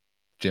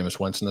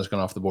 Jameis Winston has gone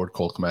off the board.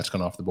 Cole Kmet's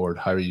gone off the board.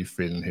 How are you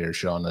feeling here,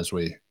 Sean, as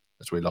we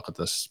look at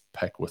this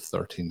pick with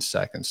 13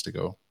 seconds to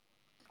go?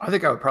 I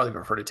think I would probably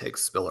prefer to take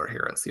Spiller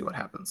here and see what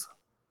happens.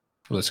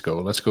 Let's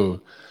go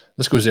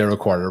zero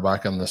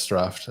quarterback in this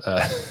draft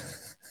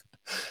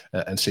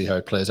and see how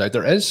it plays out.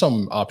 There is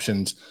some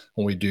options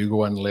when we do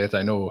go in late.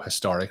 I know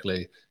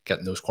historically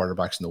getting those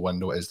quarterbacks in the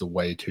window is the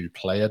way to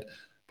play it,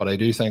 but I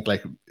do think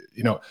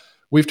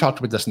we've talked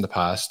about this in the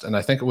past, and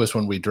I think it was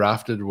when we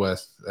drafted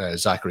with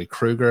Zachary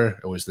Kruger.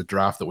 It was the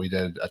draft that we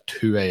did at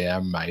 2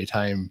 a.m. my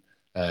time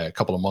a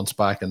couple of months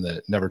back in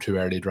the Never Too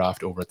Early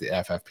draft over at the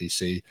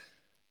FFPC.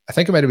 I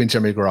think it might have been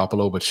Jimmy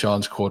Garoppolo, but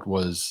Sean's quote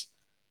was,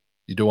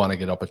 you don't want to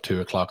get up at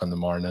 2 o'clock in the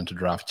morning to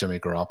draft Jimmy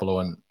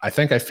Garoppolo. And I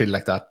think I feel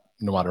like that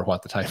no matter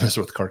what the time is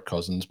with Kirk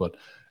Cousins, but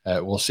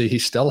we'll see. He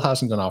still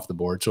hasn't gone off the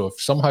board. So if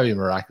somehow he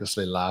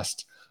miraculously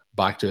lasts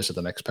back to us at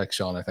the next pick,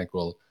 Sean, I think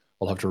we'll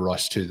have to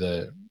rush to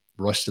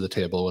the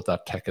table with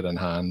that ticket in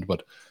hand.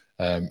 But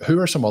who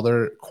are some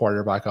other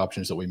quarterback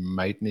options that we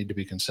might need to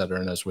be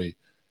considering as we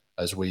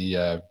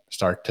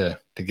start to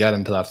get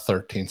into that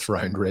 13th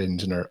round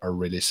range and are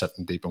really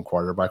sitting deep in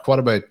quarterback? What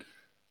about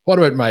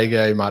my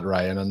guy Matt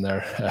Ryan in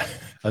there?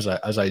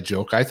 as I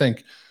joke, I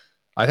think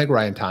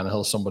Ryan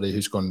Tannehill is somebody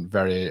who's gone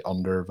very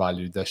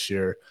undervalued this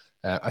year.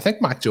 I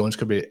think Mac Jones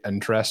could be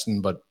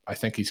interesting, but I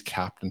think he's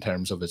capped in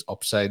terms of his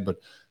upside. But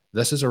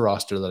this is a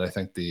roster that I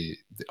think the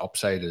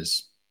upside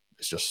is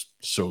is just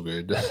so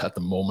good at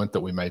the moment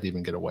that we might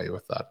even get away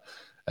with that.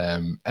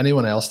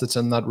 Anyone else that's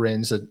in that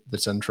range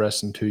that's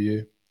interesting to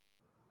you?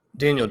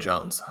 Daniel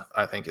Jones,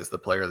 I think, is the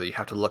player that you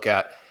have to look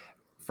at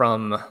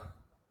from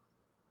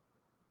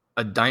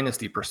a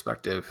dynasty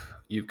perspective.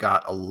 You've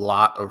got a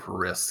lot of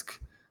risk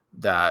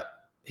that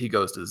he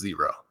goes to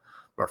 0.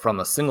 But from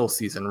a single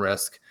season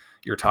risk,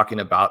 you're talking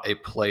about a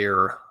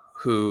player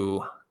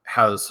who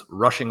has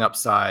rushing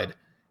upside,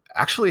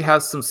 actually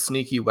has some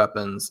sneaky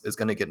weapons, is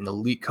going to get an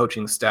elite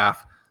coaching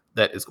staff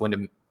that is going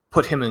to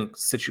put him in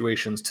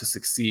situations to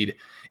succeed.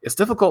 It's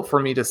difficult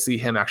for me to see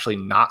him actually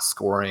not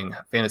scoring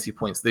fantasy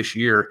points this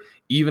year,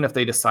 even if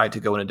they decide to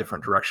go in a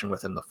different direction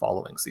with him the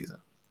following season.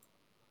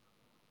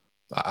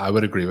 I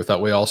would agree with that.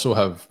 We also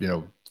have,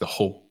 the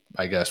hope,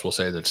 I guess we'll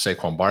say, that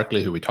Saquon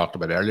Barkley, who we talked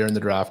about earlier in the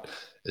draft,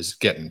 is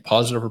getting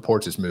positive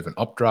reports, is moving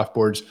up draft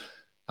boards.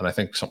 And I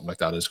think something like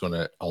that is going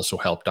to also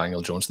help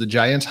Daniel Jones. The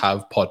Giants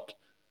have put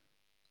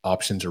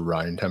options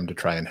around him to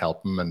try and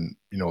help him. And,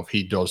 if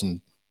he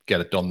doesn't get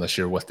it done this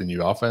year with the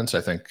new offense, I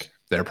think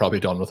they're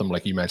probably done with him.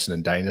 Like you mentioned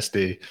in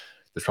Dynasty,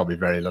 there's probably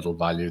very little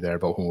value there.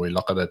 But when we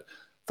look at it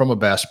from a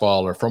best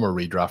ball or from a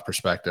redraft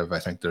perspective, I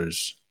think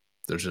there's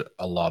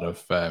a lot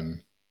of,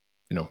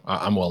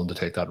 I'm willing to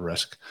take that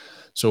risk.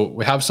 So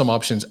we have some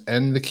options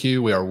in the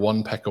queue. We are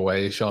one pick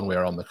away, Sean. We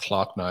are on the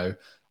clock now.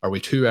 Are we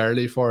too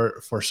early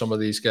for some of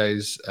these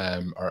guys,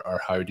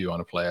 or how do you want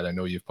to play it? I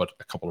know you've put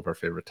a couple of our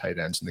favorite tight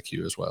ends in the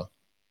queue as well.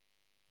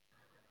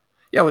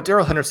 Yeah, with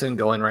Darrell Henderson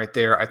going right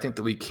there, I think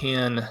that we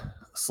can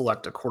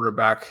select a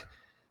quarterback.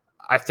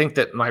 I think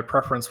that my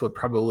preference would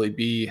probably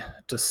be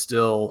to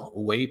still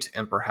wait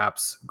and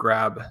perhaps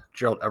grab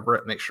Gerald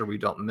Everett, make sure we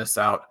don't miss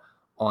out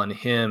on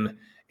him.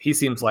 He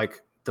seems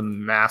like the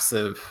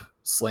massive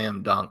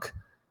slam dunk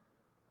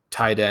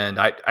tight end.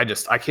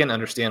 I can't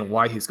understand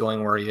why he's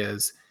going where he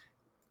is.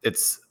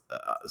 It's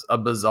a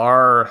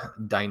bizarre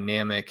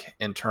dynamic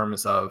in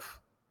terms of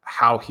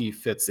how he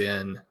fits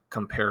in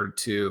compared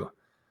to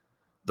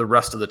the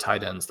rest of the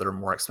tight ends that are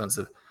more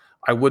expensive.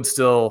 I would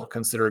still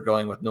consider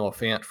going with Noah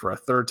Fant for a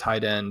third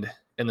tight end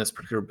in this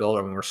particular build.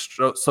 I mean, we're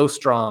so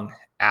strong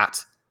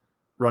at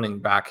running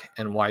back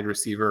and wide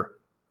receiver.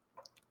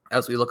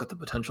 As we look at the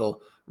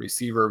potential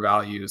receiver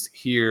values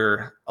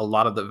here, a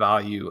lot of the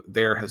value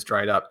there has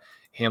dried up.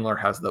 Hamler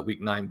has the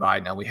week 9 bye.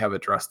 Now we have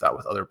addressed that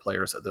with other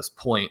players at this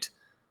point.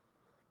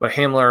 But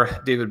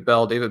Hamler, David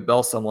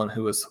Bell, someone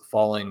who is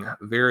falling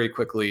very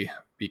quickly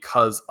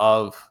because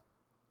of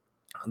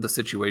the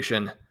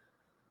situation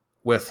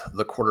with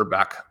the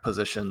quarterback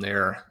position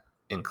there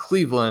in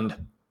Cleveland.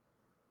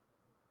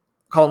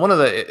 Colin, one of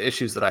the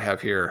issues that I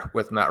have here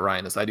with Matt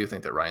Ryan is I do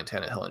think that Ryan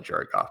Tannehill and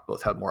Jared Goff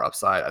both have more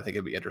upside. I think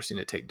it'd be interesting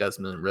to take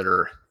Desmond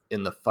Ridder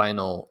in the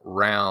final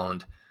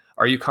round.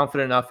 Are you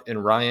confident enough in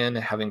Ryan,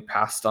 having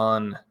passed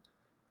on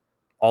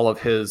all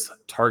of his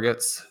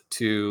targets,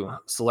 to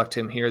select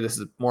him here? This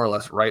is more or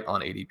less right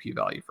on ADP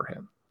value for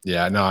him.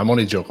 Yeah, no, I'm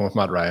only joking with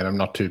Matt Ryan. I'm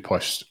not too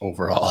pushed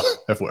overall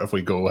if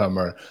we go him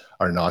or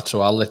not.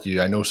 So I'll let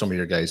you. I know some of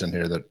your guys in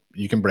here that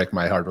you can break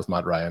my heart with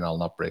Matt Ryan. I'll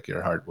not break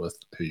your heart with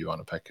who you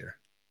want to pick here.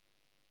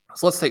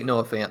 So let's take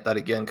Noah Fant. That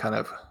again kind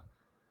of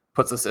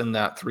puts us in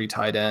that 3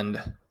 tight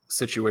end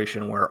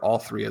situation where all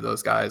 3 of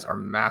those guys are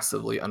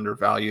massively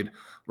undervalued.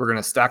 We're going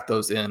to stack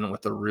those in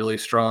with the really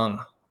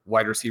strong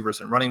wide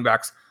receivers and running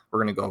backs.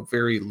 We're going to go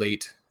very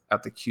late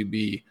at the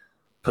QB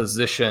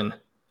position.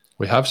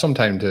 We have some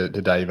time to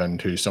dive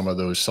into some of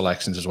those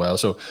selections as well.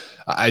 So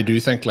I do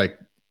think like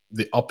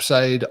the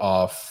upside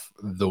of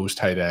those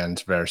tight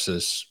ends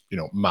versus,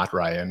 Matt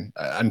Ryan,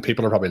 and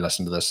people are probably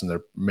listening to this and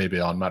they're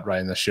maybe on Matt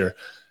Ryan this year.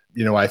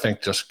 I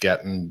think just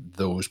getting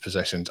those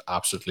positions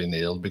absolutely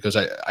nailed, because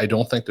I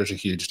don't think there's a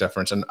huge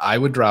difference. And I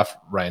would draft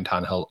Ryan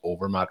Tannehill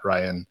over Matt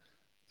Ryan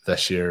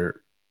this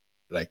year,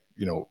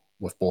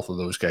 with both of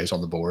those guys on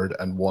the board,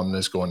 and one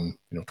is going,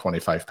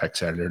 25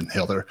 picks earlier than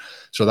the other.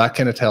 So that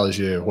kind of tells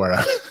you where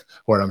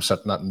I'm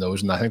sitting at in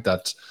those. And I think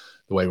that's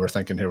the way we're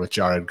thinking here with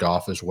Jared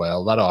Goff as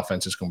well. That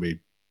offense is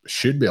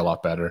should be a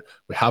lot better.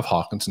 We have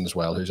Hawkinson as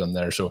well, who's in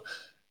there. So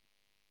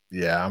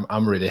yeah,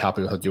 I'm really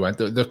happy with how you went.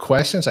 The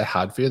questions I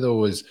had for you though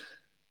was,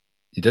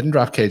 you didn't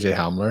draft KJ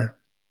Hamler,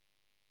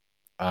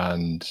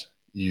 and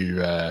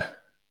you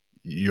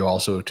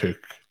also took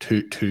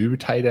two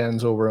tight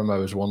ends over him. I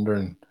was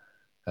wondering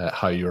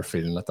how you were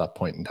feeling at that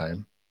point in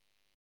time.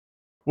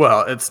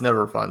 Well, it's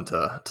never fun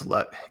to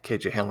let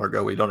KJ Hamler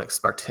go. We don't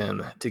expect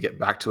him to get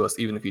back to us.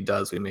 Even if he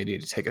does, we may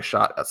need to take a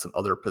shot at some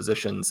other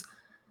positions.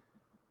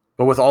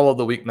 But with all of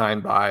the week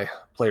 9 bye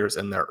players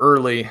in there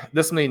early,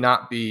 this may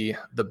not be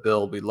the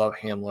build. We love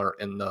Hamler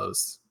in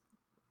those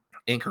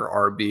anchor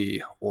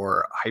RB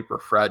or hyper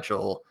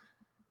fragile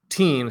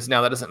teams.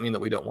 Now, that doesn't mean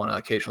that we don't want to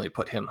occasionally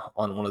put him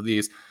on one of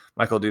these.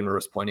 Michael Doomer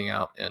was pointing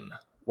out in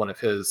one of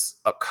his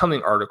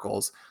upcoming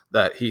articles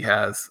that he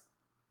has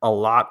a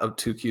lot of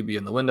 2 QB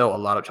in the window, a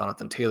lot of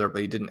Jonathan Taylor,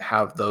 but he didn't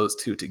have those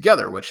 2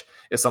 together, which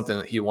is something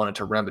that he wanted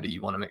to remedy.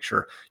 You want to make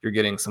sure you're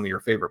getting some of your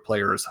favorite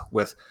players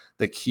with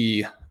the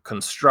key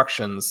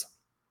constructions.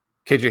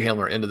 KJ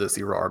Hamler into the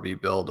 0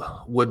 RB build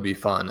would be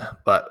fun,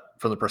 but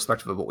from the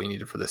perspective of what we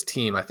needed for this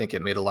team, I think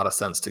it made a lot of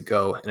sense to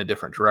go in a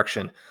different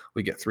direction.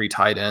 We get 3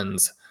 tight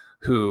ends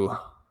who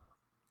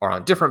are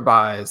on different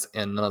buys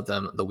and none of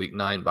them the week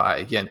 9 buy.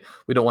 Again,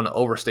 we don't want to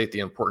overstate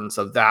the importance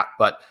of that,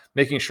 but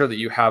making sure that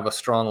you have a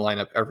strong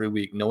lineup every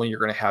week, knowing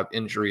you're going to have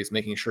injuries,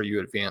 making sure you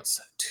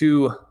advance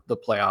to the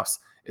playoffs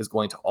is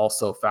going to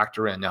also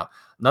factor in. Now,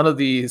 none of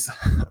these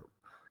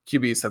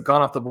QBs have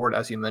gone off the board.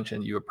 As you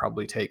mentioned, you would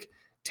probably take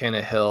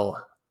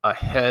Tannehill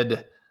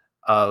ahead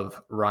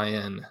of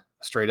Ryan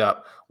straight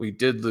up. We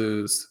did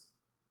lose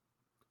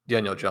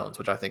Daniel Jones,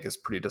 which I think is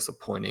pretty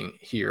disappointing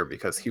here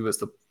because he was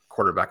the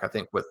quarterback, I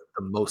think, with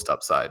the most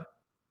upside.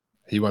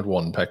 He went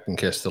 1 pick, in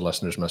case the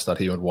listeners missed that.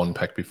 He went 1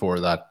 pick before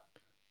that,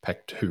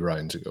 picked 2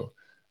 rounds ago.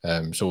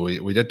 So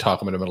we did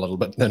talk about him a little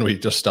bit, then we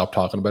just stopped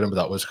talking about him, but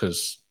that was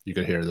because you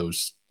could hear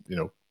those,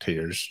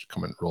 tears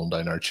rolling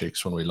down our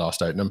cheeks when we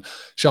lost out on him.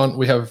 Sean,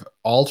 we have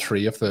all 4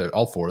 of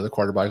the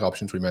quarterback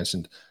options we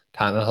mentioned.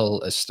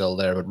 Tannehill is still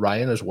there, but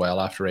Ryan as well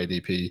after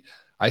ADP.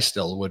 I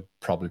still would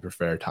probably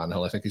prefer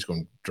Tannehill. I think he's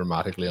going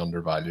dramatically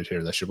undervalued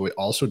here this year, but we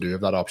also do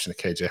have that option of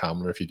KJ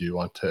Hamler if you do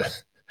want to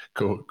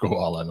go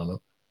all in on him.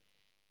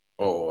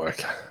 Oh,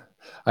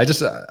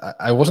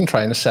 I wasn't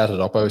trying to set it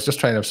up. I was just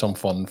trying to have some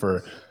fun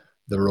for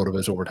the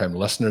RotoViz Overtime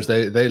listeners.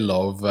 They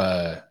love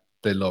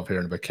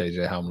hearing about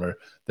KJ Hamler.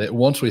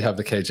 Once we have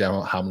the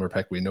KJ Hamler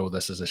pick, we know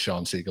this is a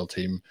Sean Siegel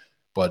team.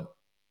 But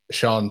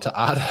Sean, to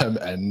add him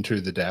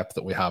into the depth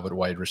that we have at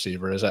wide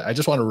receiver, I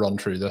just want to run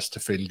through this to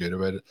feel good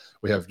about it.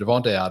 We have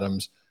Devontae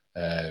Adams,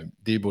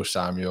 Deebo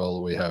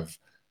Samuel, we have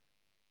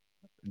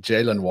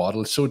Jalen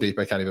Waddle. So deep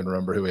I can't even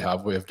remember who we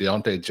have. We have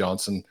Deontay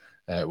Johnson,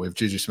 we have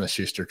Juju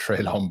Smith-Schuster,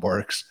 Treylon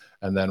Burks,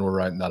 and then we're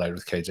rounding that out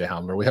with KJ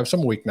Hamler. We have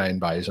some week 9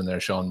 buys in there,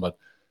 Sean, but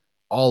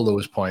all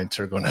those points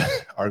are going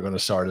to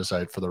start us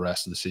out for the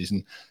rest of the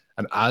season.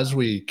 And as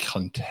we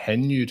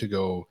continue to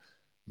go,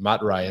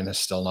 Matt Ryan is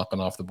still not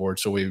gone off the board.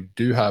 So we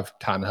do have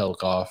Tannehill,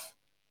 Goff,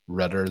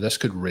 Ridder. This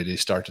could really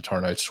start to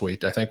turn out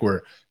sweet. I think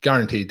we're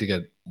guaranteed to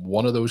get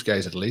one of those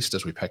guys at least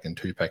as we pick in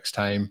 2 picks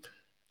time,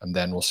 and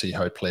then we'll see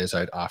how it plays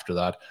out after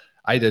that.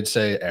 I did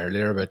say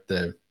earlier about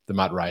the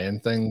Matt Ryan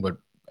thing, but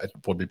it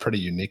would be pretty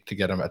unique to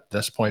get him at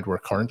this point. We're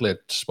currently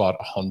at spot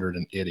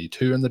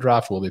 182 in the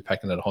draft. We'll be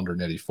picking at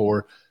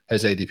 184.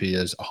 His ADP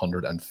is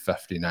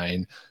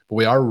 159, but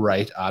we are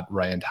right at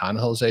Ryan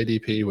Tannehill's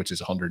ADP, which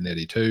is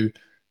 182,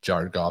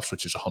 Jared Goff's,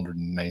 which is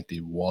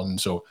 191.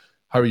 So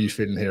how are you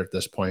feeling here at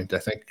this point? I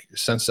think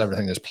since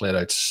everything has played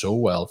out so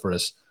well for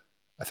us,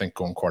 I think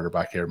going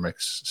quarterback here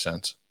makes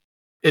sense.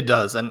 It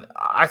does. And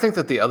I think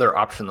that the other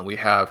option that we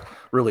have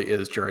really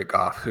is Jared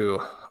Goff, who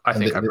I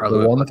think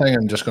the one thing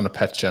I'm just going to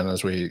pitch in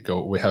as we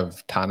go, we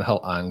have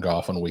Tannehill and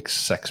Goff on week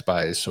 6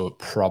 buys, so it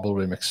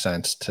probably makes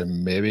sense to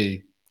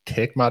maybe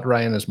take Matt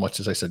Ryan as much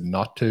as I said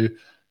not to,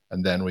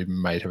 and then we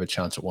might have a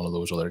chance at one of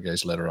those other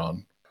guys later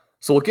on.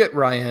 So we'll get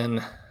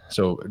Ryan.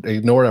 So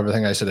ignore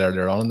everything I said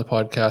earlier on in the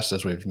podcast,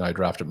 as we've now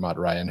drafted Matt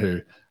Ryan,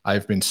 who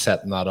I've been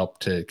setting that up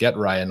to get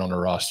Ryan on a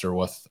roster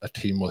with a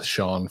team with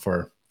Sean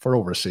for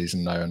over a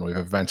season now, and we've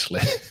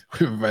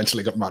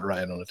eventually got Matt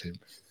Ryan on a team.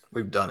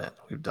 We've done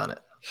it.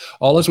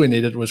 All as we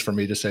needed was for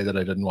me to say that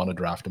I didn't want to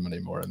draft him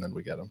anymore, and then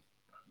we get him.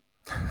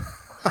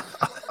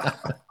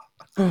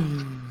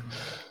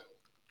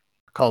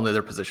 Call the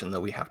other position that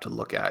we have to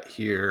look at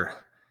here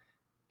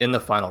in the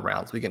final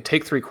rounds. We can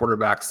take 3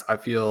 quarterbacks. I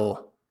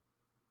feel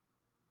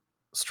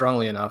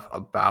strongly enough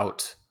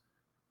about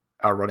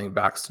our running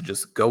backs to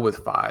just go with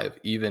 5,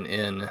 even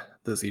in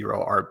the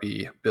 0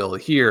 RB build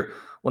here.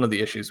 One of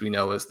the issues we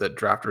know is that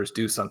drafters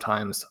do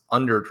sometimes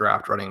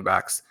underdraft running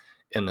backs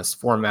in this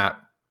format.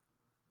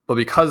 But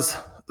because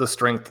the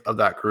strength of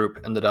that group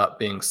ended up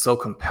being so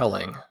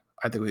compelling,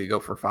 I think we could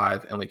go for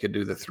 5 and we could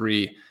do the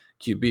 3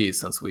 QBs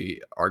since we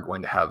are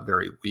going to have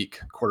very weak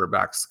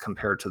quarterbacks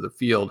compared to the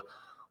field.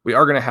 We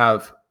are going to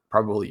have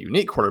probably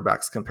unique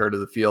quarterbacks compared to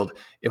the field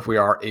if we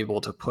are able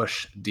to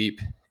push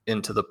deep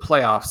into the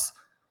playoffs.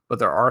 But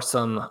there are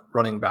some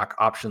running back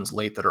options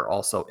late that are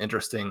also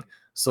interesting.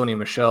 Sony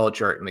Michel,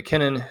 Jerick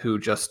McKinnon, who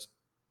just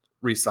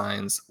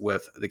re-signs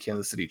with the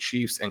Kansas City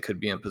Chiefs and could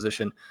be in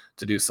position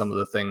to do some of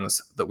the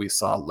things that we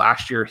saw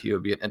last year. He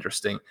would be an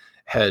interesting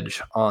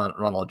hedge on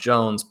Ronald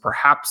Jones,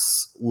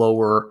 perhaps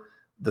lower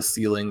the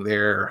ceiling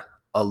there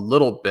a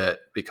little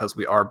bit because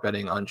we are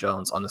betting on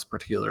Jones on this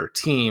particular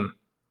team.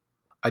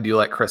 I do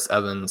like Chris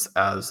Evans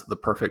as the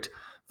perfect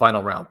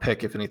final round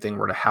pick. If anything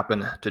were to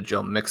happen to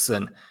Joe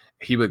Mixon,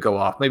 he would go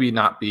off, maybe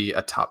not be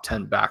a top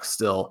 10 back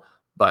still,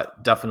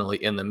 but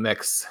definitely in the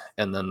mix.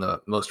 And then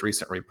the most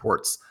recent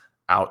reports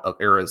out of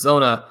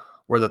Arizona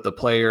were that the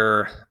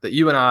player that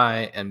you and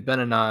I and Ben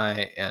and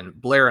I and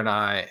Blair and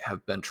I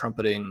have been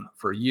trumpeting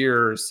for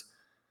years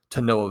to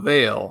no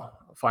avail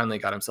finally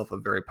got himself a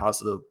very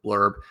positive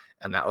blurb,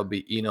 and that would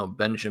be Eno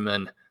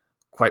Benjamin,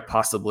 quite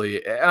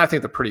possibly, and I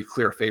think the pretty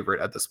clear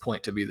favorite at this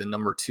point to be the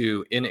number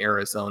 2 in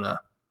Arizona.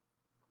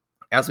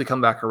 As we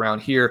come back around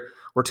here,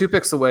 we're 2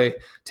 picks away.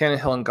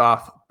 Tannehill and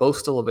Goff both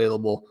still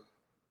available.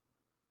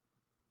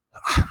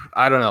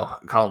 I don't know,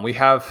 Colin. We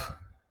have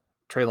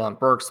Treylon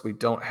Burks. We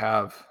don't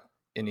have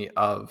any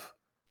of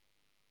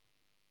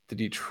the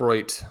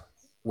Detroit Just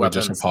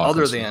weapons have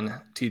other Hawkinson.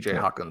 than TJ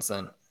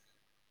Hawkinson.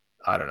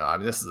 I don't know. I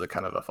mean, this is a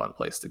kind of a fun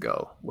place to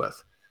go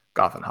with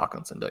Goff and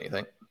Hawkinson, don't you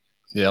think?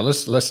 Yeah,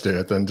 let's do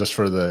it then, just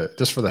for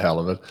the hell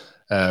of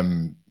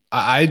it.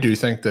 I do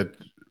think that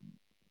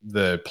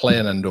the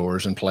playing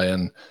indoors and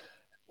playing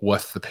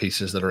with the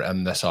pieces that are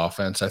in this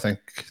offense, I think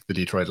the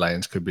Detroit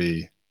Lions could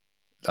be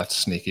that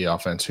sneaky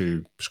offense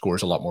who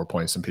scores a lot more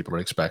points than people are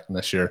expecting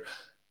this year.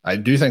 I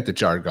do think that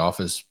Jared Goff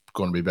is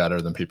going to be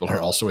better than people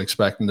are also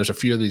expecting. There's a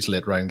few of these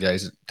late round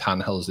guys.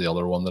 Tannehill's the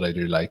other one that I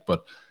do like,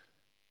 but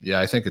yeah,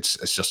 I think it's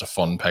just a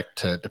fun pick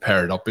to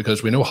pair it up,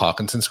 because we know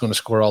Hawkinson's going to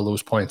score all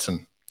those points,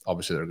 and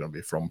obviously they're going to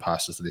be from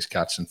passes that he's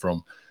catching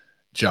from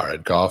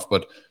Jared Goff.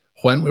 But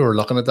when we were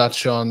looking at that,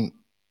 Sean,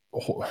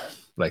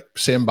 like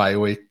same bye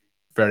week,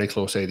 very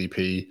close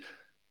ADP,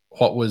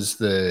 what was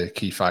the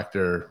key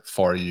factor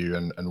for you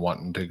and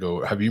wanting to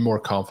go? Have you more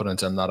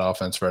confidence in that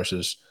offense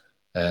versus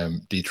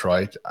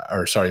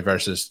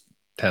versus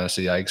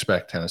Tennessee? I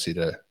expect Tennessee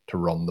to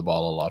run the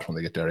ball a lot when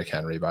they get Derrick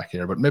Henry back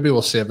here, but maybe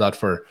we'll save that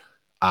for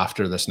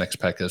after this next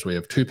pick, as we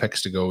have 2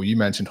 picks to go. You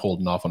mentioned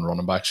holding off on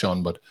running back,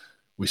 Sean, but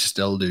we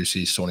still do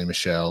see Sony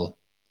Michel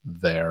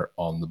there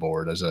on the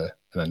board as an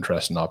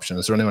interesting option.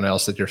 Is there anyone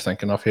else that you're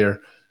thinking of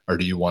here, or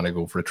do you want to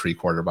go for a 3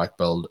 quarterback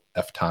build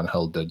if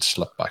Tannehill did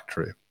slip back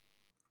through?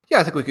 Yeah,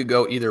 I think we could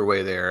go either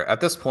way there. At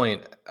this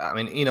point, I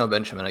mean, Eno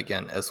Benjamin,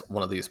 again, is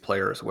one of these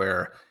players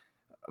where,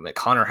 I mean,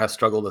 Connor has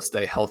struggled to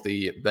stay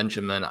healthy.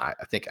 Benjamin, I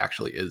think,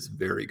 actually is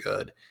very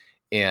good.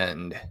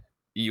 And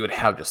you would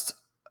have just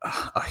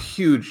a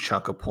huge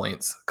chunk of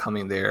points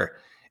coming there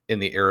in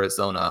the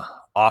Arizona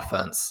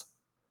offense.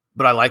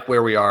 But I like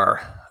where we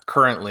are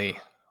currently.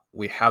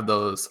 We have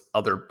those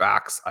other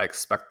backs. I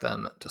expect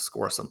them to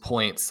score some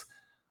points.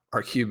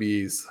 Our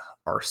QBs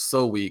are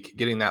so weak.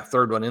 Getting that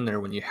third one in there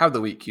when you have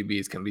the weak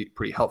QBs can be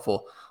pretty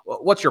helpful.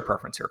 What's your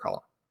preference here,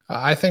 Colin?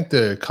 I think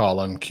the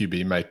Colin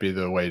QB might be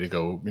the way to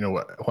go. You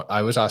know,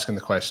 I was asking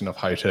the question of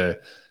how to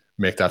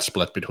make that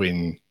split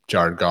between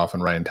Jared Goff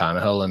and Ryan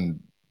Tannehill, and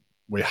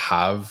we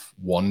have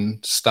one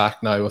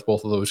stack now with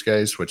both of those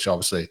guys, which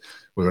obviously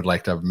we would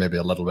like to have maybe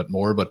a little bit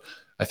more. But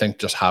I think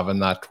just having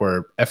that,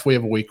 where if we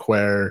have a week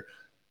where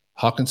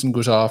Hawkinson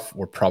goes off,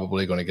 we're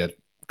probably going to get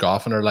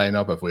Goff in our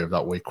lineup. If we have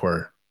that week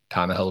where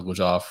Tannehill goes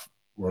off,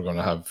 we're going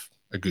to have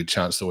a good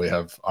chance that we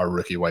have our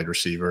rookie wide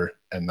receiver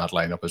in that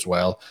lineup as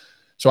well.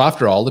 So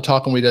after all the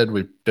talking we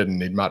didn't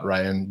need Matt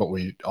Ryan, but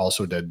we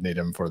also did need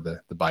him for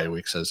the bye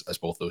weeks, as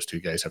both those two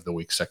guys have the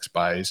week 6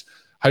 byes.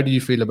 How do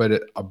you feel about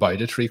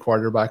a 3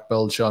 quarterback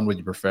build, Sean? Would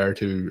you prefer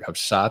to have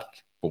sat,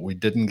 but we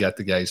didn't get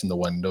the guys in the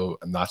window,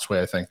 and that's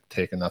why I think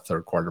taking that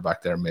 3rd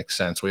quarterback there makes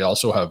sense. We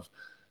also have,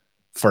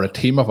 for a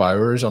team of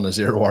ours on a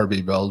 0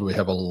 RB build, we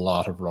have a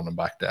lot of running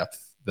back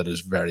depth that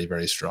is very,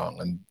 very strong,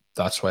 and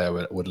that's why I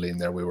would lean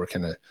there. We were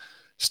kind of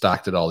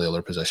stacked at all the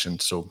other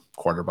positions, so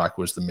quarterback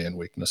was the main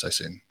weakness I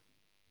seen.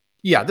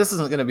 Yeah, this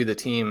isn't going to be the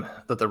team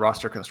that the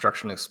roster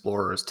construction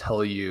explorers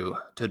tell you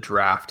to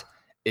draft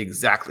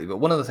exactly. But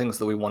one of the things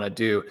that we want to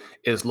do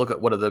is look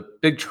at what are the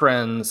big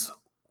trends,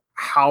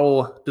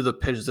 how do the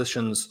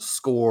positions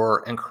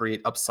score and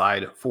create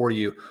upside for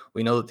you.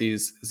 We know that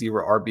these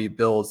 0 RB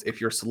builds, if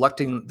you're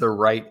selecting the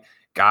right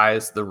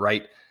guys, the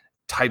right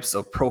types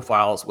of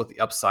profiles with the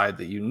upside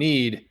that you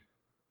need,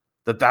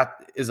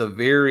 that is a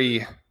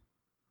very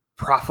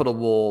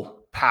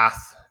profitable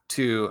path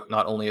to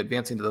not only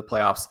advancing to the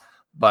playoffs,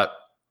 but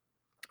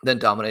then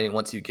dominating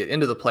once you get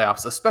into the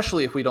playoffs,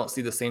 especially if we don't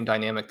see the same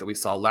dynamic that we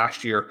saw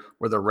last year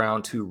where the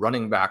round 2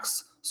 running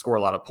backs score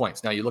a lot of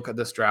points. Now you look at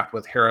this draft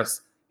with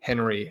Harris,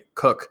 Henry,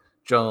 Cook,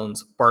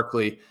 Jones,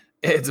 Barkley,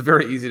 it's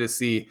very easy to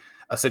see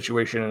a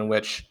situation in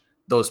which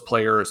those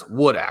players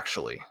would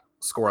actually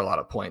score a lot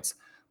of points.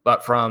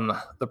 But from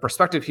the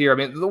perspective here, I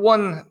mean, the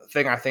one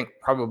thing I think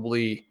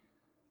probably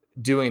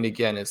doing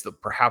again is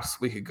that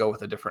perhaps we could go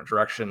with a different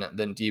direction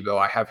than Debo.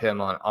 I have him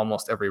on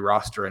almost every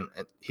roster, and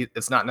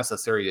it's not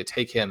necessary to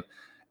take him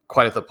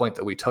quite at the point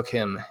that we took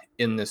him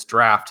in this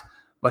draft,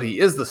 but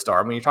he is the star.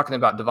 I mean, you're talking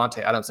about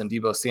Devontae Adams and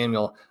Debo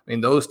Samuel. I mean,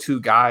 those 2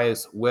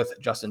 guys with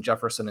Justin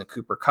Jefferson and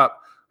Cooper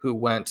Kupp, who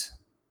went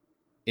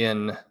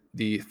in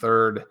the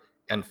 3rd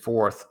and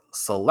 4th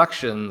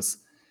selections.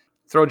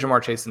 Throw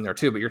Jamar Chase in there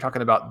too, but you're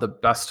talking about the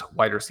best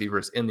wide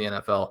receivers in the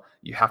NFL.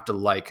 You have to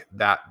like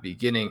that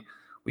beginning.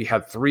 We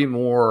had 3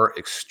 more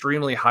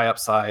extremely high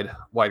upside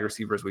wide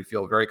receivers. We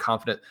feel very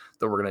confident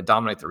that we're going to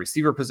dominate the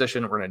receiver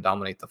position. We're going to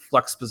dominate the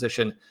flex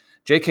position.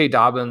 J.K.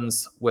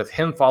 Dobbins, with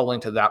him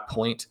falling to that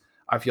point,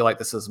 I feel like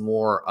this is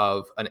more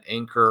of an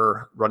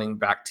anchor running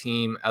back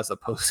team as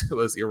opposed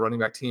to a 0 running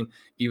back team,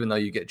 even though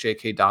you get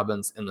J.K.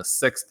 Dobbins in the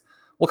 6th.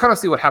 We'll kind of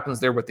see what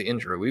happens there with the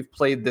injury. We've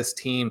played this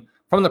team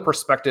from the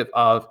perspective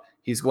of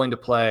he's going to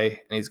play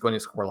and he's going to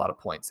score a lot of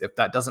points. If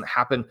that doesn't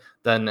happen,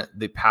 then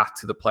the path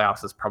to the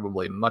playoffs is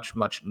probably much,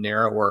 much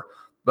narrower.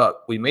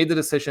 But we made the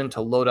decision to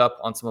load up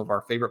on some of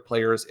our favorite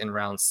players in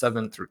rounds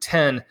 7 through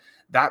 10.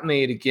 That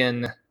made,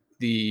 again,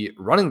 the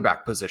running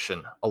back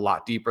position a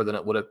lot deeper than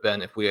it would have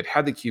been if we had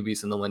had the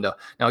QBs in the window.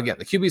 Now, again,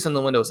 the QBs in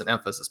the window is an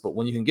emphasis, but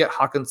when you can get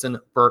Hockenson,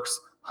 Burks,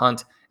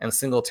 Hunt, and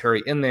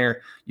Singletary in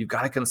there, you've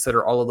got to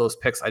consider all of those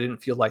picks. I didn't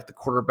feel like the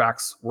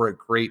quarterbacks were a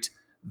great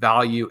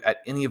value at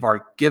any of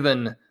our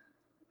given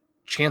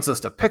chances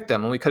to pick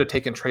them. And we could have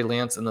taken Trey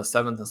Lance in the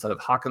 7th instead of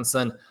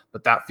Hockenson,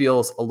 but that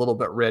feels a little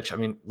bit rich. I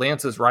mean,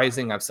 Lance is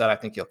rising. I've said I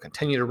think he'll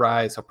continue to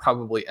rise. He'll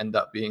probably end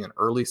up being an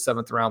early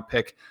 7th round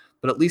pick,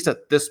 but at least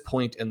at this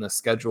point in the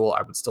schedule,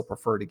 I would still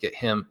prefer to get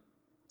him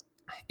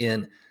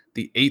in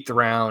the 8th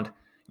round.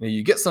 You know,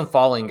 you get some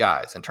falling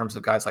guys in terms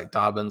of guys like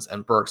Dobbins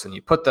and Burks, and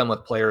you put them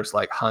with players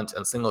like Hunt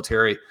and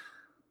Singletary,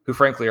 who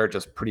frankly are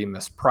just pretty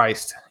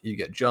mispriced. You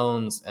get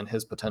Jones and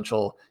his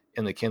potential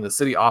in the Kansas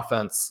City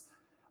offense.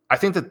 I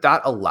think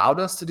that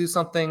allowed us to do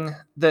something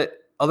that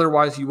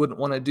otherwise you wouldn't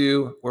want to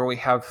do, where we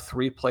have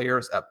 3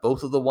 players at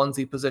both of the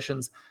onesie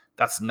positions.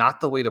 That's not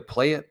the way to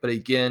play it. But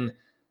again,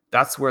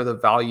 that's where the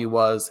value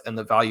was, and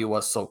the value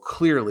was so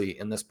clearly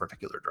in this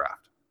particular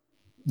draft.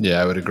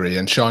 Yeah, I would agree.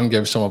 And Sean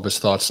gives some of his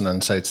thoughts and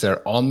insights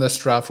there on this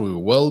draft. We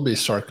will be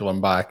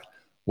circling back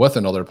with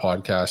another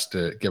podcast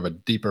to give a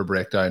deeper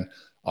breakdown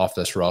of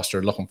this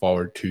roster. Looking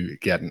forward to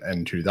getting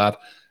into that.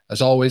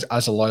 As always,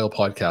 as a loyal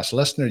podcast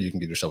listener, you can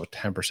get yourself a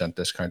 10%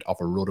 discount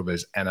off a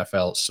RotoViz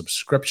NFL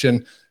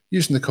subscription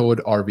using the code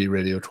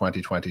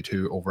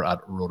RVRadio2022 over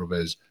at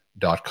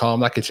rotoviz.com.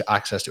 That gets you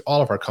access to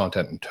all of our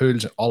content and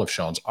tools, all of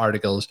Sean's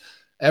articles,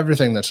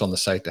 everything that's on the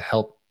site to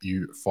help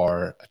you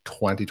for a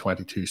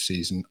 2022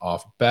 season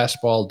of best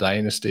ball,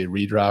 dynasty,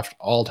 redraft,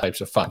 all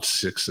types of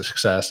fantasy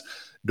success.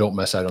 Don't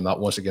miss out on that.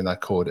 Once again,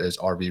 that code is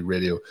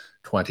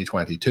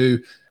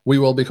RVRadio2022. We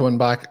will be coming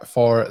back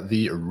for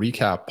the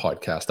recap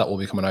podcast. That will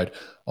be coming out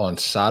on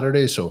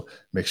Saturday. So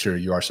make sure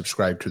you are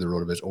subscribed to the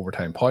RotoViz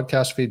Overtime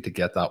podcast feed to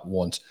get that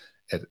once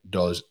it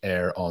does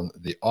air on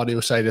the audio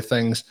side of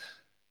things.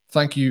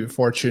 Thank you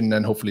for tuning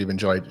in. Hopefully you've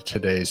enjoyed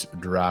today's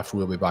draft.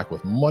 We'll be back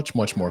with much,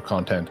 much more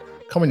content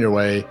coming your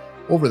way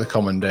over the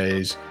coming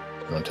days.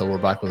 And until we're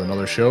back with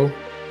another show,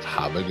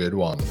 have a good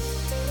one.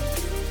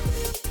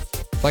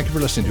 Thank you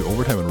for listening to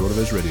Overtime on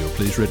RotoViz Radio.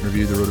 Please rate and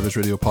review the RotoViz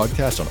Radio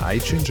podcast on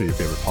iTunes or your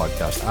favorite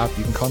podcast app.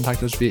 You can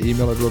contact us via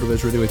email at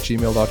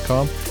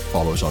rotovizradio@gmail.com.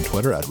 Follow us on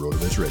Twitter at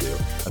RotoViz Radio.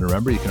 And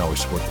remember, you can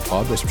always support the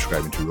pod by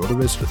subscribing to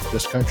RotoViz with a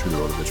discount through the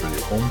RotoViz Radio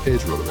homepage,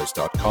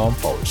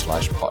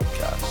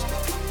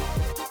 rotoviz.com/podcast.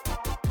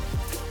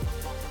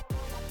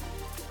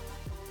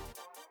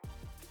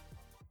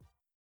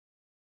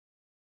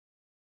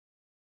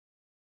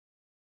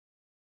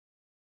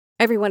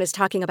 Everyone is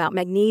talking about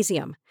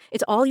magnesium.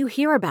 It's all you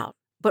hear about.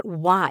 But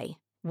why?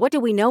 What do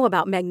we know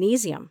about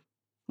magnesium?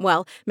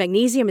 Well,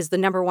 magnesium is the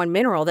 #1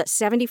 mineral that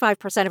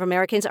 75% of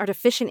Americans are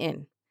deficient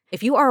in.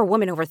 If you are a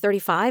woman over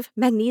 35,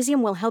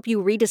 magnesium will help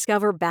you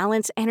rediscover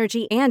balance,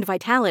 energy, and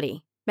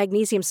vitality.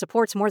 Magnesium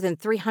supports more than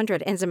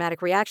 300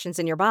 enzymatic reactions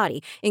in your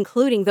body,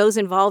 including those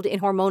involved in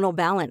hormonal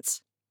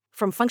balance.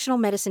 From functional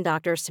medicine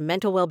doctors to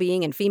mental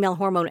well-being and female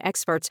hormone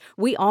experts,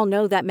 we all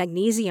know that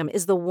magnesium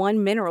is the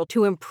one mineral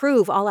to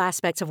improve all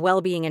aspects of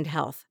well-being and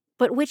health.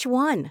 But which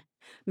one?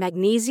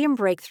 Magnesium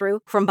Breakthrough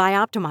from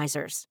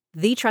Bioptimizers,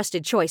 the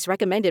trusted choice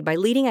recommended by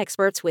leading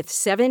experts with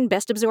 7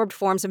 best-absorbed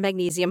forms of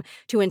magnesium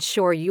to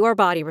ensure your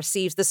body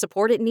receives the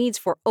support it needs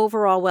for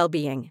overall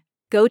well-being.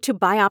 Go to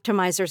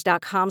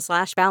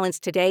bioptimizers.com/balance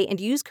today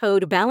and use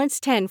code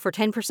BALANCE10 for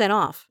 10%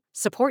 off.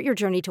 Support your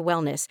journey to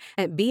wellness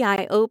at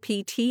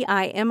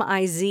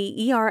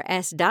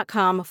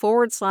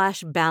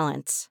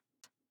bioptimizers.com/balance.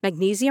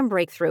 Magnesium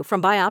Breakthrough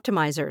from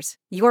Bioptimizers,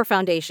 your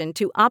foundation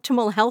to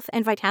optimal health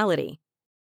and vitality.